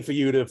dying for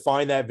you to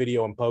find that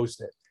video and post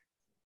it.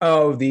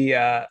 Oh,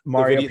 the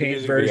Mario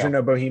Paint version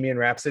of Bohemian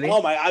Rhapsody.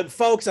 Oh my,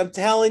 folks, I'm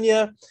telling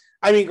you.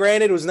 I mean,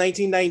 granted, it was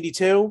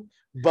 1992,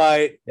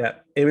 but yeah,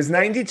 it was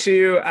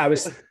 92. I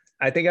was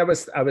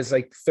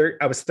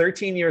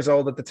 13 years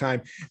old at the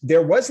time.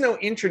 There was no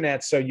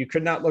internet, so you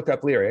could not look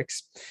up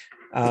lyrics.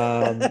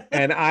 And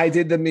I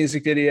did the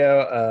music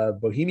video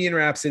of Bohemian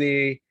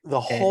Rhapsody. The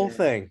whole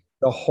thing.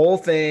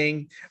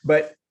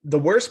 But the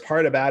worst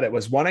part about it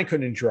was, one, I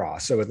couldn't draw,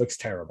 so it looks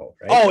terrible.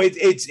 Right? Oh,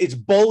 it's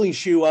bowling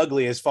shoe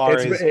ugly as far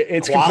as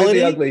it's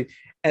completely ugly.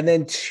 And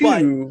then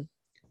two,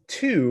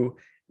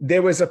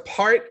 there was a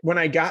part when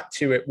I got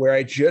to it where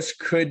I just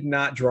could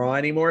not draw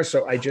anymore.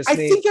 So I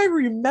think I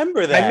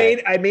remember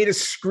that. I made a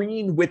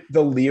screen with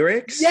the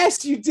lyrics.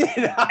 Yes, you did.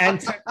 and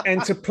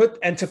to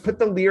put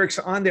the lyrics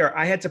on there,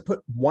 I had to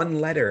put one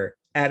letter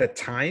at a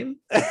time.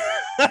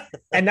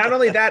 And not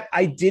only that,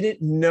 I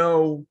didn't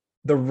know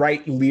the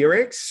right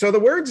lyrics. So the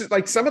words,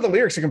 like, some of the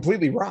lyrics are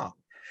completely wrong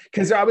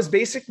because I was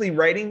basically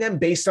writing them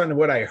based on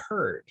what I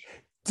heard.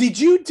 Did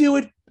you do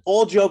it,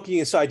 all joking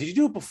aside, did you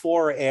do it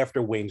before or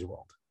after Wayne's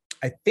World?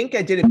 I think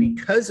I did it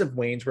because of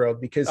Wayne's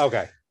World, because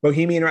I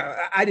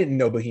didn't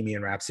know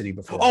Bohemian Rhapsody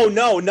before. Oh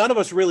no, none of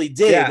us really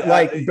did. Yeah,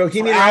 like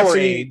Bohemian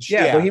Rhapsody.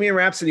 Bohemian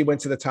Rhapsody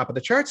went to the top of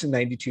the charts in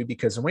 92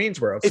 because of Wayne's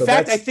World. In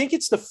fact, I think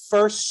it's the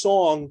first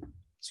song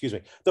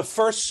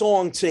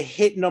to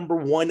hit number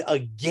one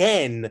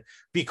again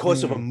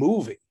because of a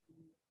movie.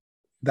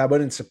 That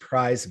wouldn't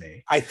surprise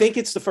me. I think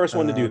it's the first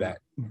one to do that.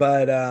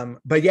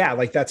 But yeah,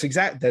 like that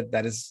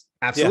is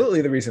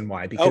absolutely the reason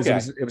why, because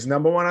it was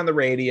number one on the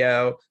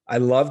radio. I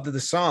loved the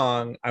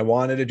song. I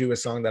wanted to do a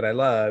song that I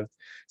loved.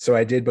 So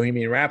I did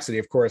Bohemian Rhapsody,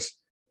 of course,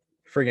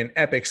 friggin'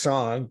 epic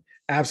song,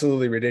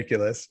 absolutely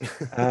ridiculous.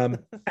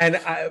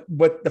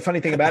 What the funny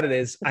thing about it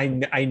is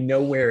I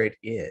know where it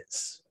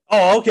is.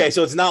 Oh, okay.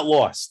 So it's not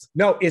lost.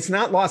 No, it's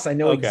not lost. I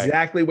know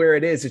exactly where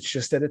it is. It's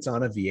just that it's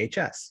on a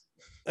VHS.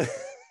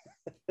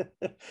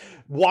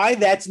 Why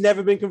that's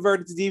never been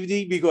converted to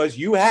DVD? Because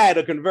you had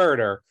a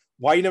converter.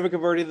 Why you never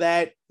converted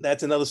that?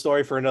 That's another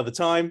story for another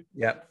time.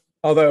 Yep.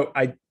 Although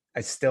I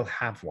still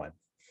have one.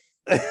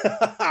 All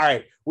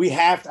right. We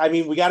got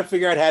to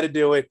figure out how to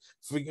do it.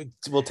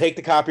 We'll take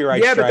the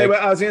copyright strike.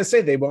 But I was going to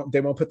say they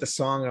won't put the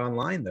song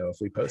online though if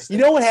we post it. You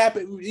know what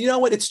happened? You know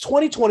what? It's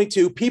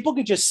 2022. People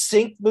can just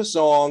sync the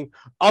song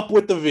up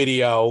with the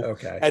video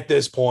at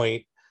this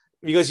point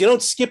because you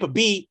don't skip a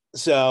beat.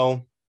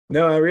 So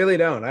no, I really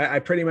don't. I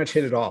pretty much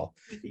hit it all.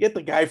 You get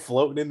the guy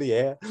floating in the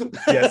air.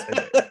 Yes,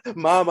 I did.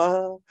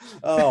 Mama.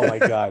 Oh my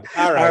God.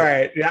 All right. All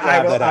right.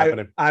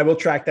 Yeah, I will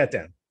track that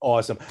down.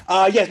 Awesome.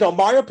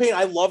 Mario Paint.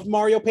 I loved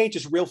Mario Paint,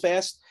 just real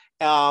fast.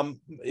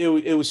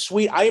 It was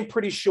sweet. I am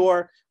pretty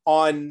sure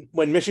when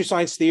Mystery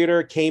Science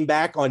Theater came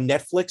back on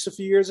Netflix a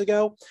few years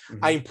ago,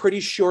 I'm pretty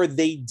sure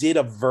they did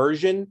a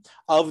version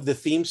of the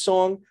theme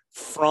song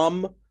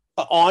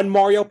on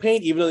Mario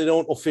Paint, even though they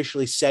don't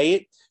officially say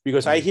it,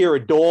 because I hear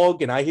a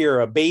dog and I hear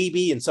a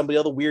baby and some of the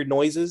other weird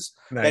noises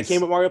that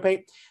came with Mario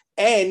Paint,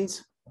 and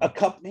a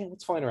couple. Man,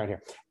 what's flying around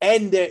here?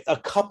 And a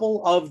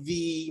couple of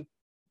the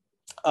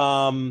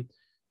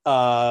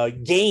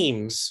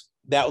games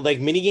that, like,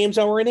 mini games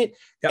that were in it,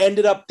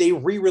 ended up, they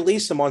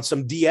re-released them on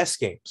some DS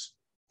games.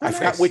 I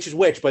forgot which is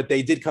which, but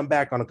they did come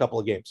back on a couple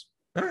of games.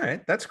 All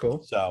right, that's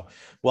cool. So,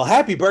 well,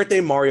 happy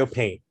birthday, Mario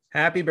Paint.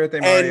 Happy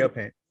birthday, Mario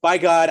Paint. By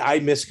God, I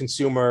miss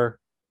Consumer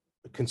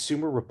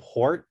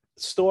Report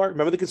store.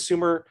 Remember the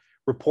Consumer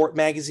Report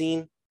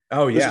magazine?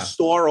 Oh yeah. There's a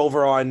store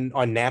over on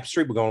Knapp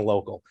Street. We're going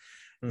local.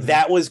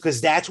 That was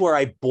because that's where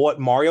I bought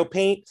Mario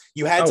Paint.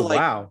 You had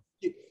to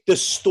the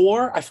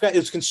store, I forgot, it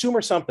was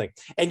Consumer something,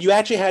 and you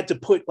actually had to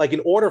put like an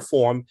order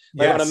form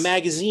on a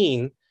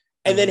magazine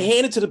and then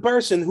hand it to the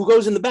person who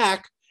goes in the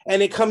back,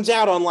 and it comes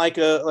out on like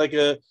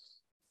a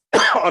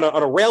on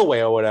a railway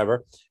or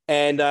whatever.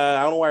 And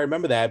I don't know why I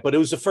remember that, but it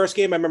was the first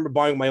game I remember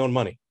buying with my own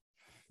money.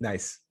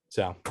 Nice.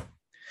 So,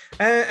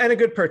 and a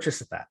good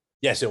purchase at that.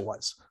 Yes, it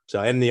was.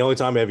 So, and the only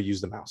time I ever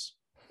used the mouse.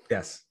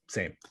 Yes,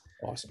 same.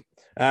 Awesome.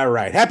 All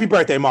right. Happy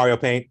birthday, Mario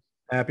Paint.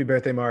 Happy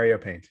birthday, Mario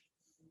Paint.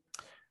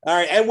 All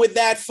right. And with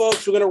that,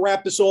 folks, we're going to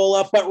wrap this all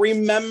up. But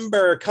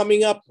remember,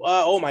 coming up,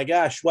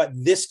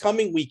 this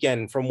coming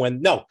weekend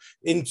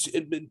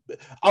in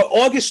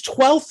August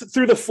 12th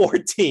through the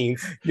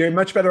 14th. You're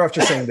much better off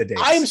just saying the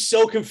dates. I am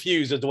so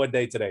confused as to what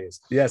day today is.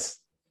 Yes.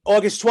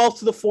 August 12th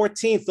to the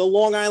 14th, the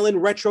Long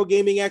Island Retro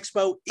Gaming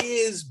Expo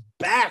is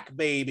back,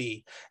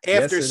 baby,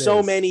 after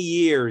so many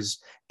years.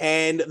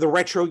 And the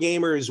retro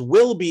gamers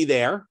will be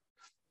there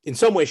in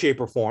some way,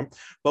 shape, or form,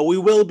 but we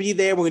will be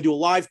there. We're going to do a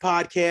live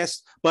podcast.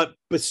 But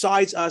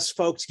besides us,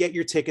 folks, get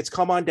your tickets.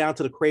 Come on down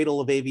to the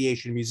Cradle of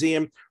Aviation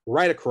Museum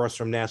right across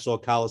from Nassau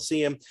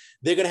Coliseum.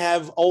 They're going to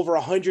have over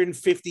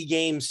 150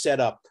 games set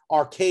up,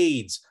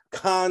 arcades,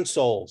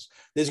 consoles.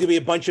 There's going to be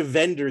a bunch of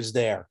vendors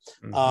there,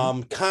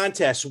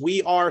 contests.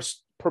 We are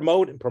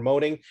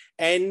promoting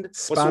and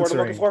what's the word I'm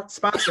looking for?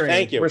 Sponsoring.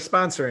 Thank you. We're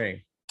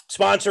sponsoring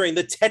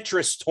the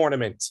Tetris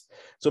tournament.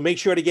 So make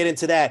sure to get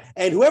into that.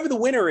 And whoever the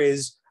winner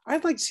is,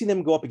 I'd like to see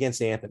them go up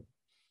against Anthony.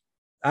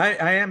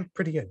 I am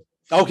pretty good.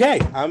 Okay,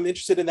 I'm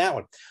interested in that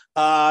one.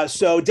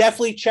 So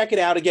definitely check it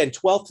out. Again,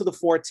 12th to the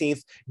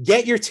 14th.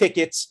 Get your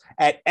tickets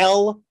at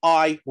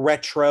liretro.com.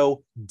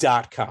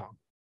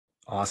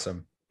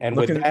 Awesome. And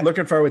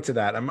looking forward to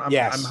that. I'm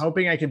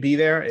hoping I can be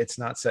there. It's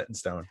not set in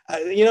stone.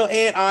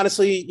 And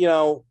honestly,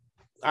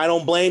 I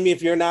don't blame you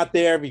if you're not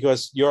there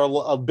because you're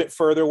a bit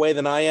further away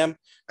than I am.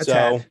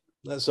 So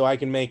I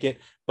can make it.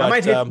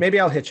 But, maybe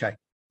I'll hitchhike.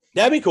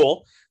 That'd be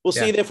cool. We'll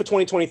see you there for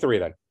 2023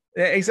 then.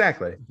 Yeah,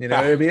 exactly.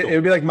 It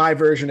would be like my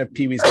version of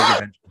Pee-wee's Big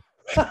Adventure.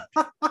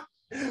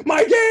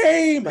 My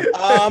game.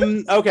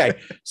 Okay.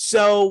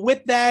 So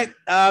with that,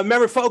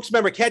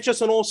 remember, catch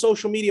us on all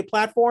social media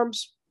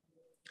platforms.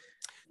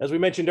 As we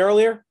mentioned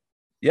earlier.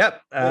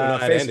 Yep.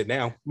 End it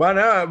now. Well,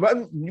 no,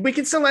 but we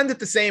can still end it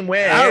the same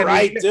way. All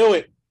right, do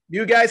it.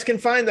 You guys can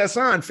find us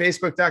on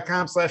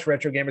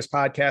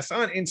Facebook.com/RetroGamersPodcast,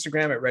 on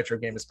Instagram at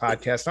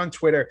RetroGamersPodcast, on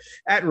Twitter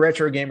at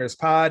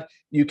RetroGamersPod.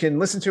 You can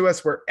listen to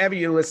us wherever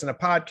you listen to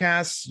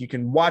podcasts. You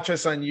can watch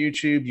us on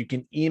YouTube. You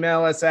can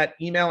email us at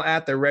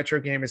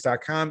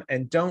email@theretrogamers.com.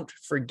 And don't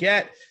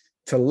forget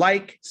to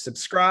like,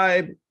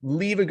 subscribe,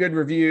 leave a good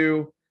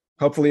review.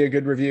 Hopefully a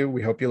good review.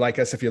 We hope you like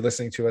us if you're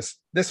listening to us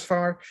this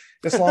long.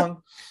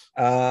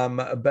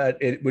 But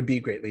it would be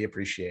greatly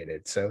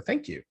appreciated. So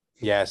thank you.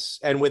 Yes.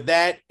 And with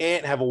that,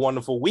 Ant, have a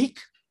wonderful week.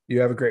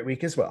 You have a great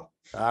week as well.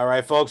 All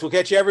right, folks. We'll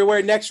catch you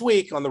everywhere next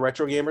week on the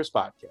Retro Gamers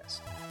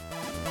Podcast.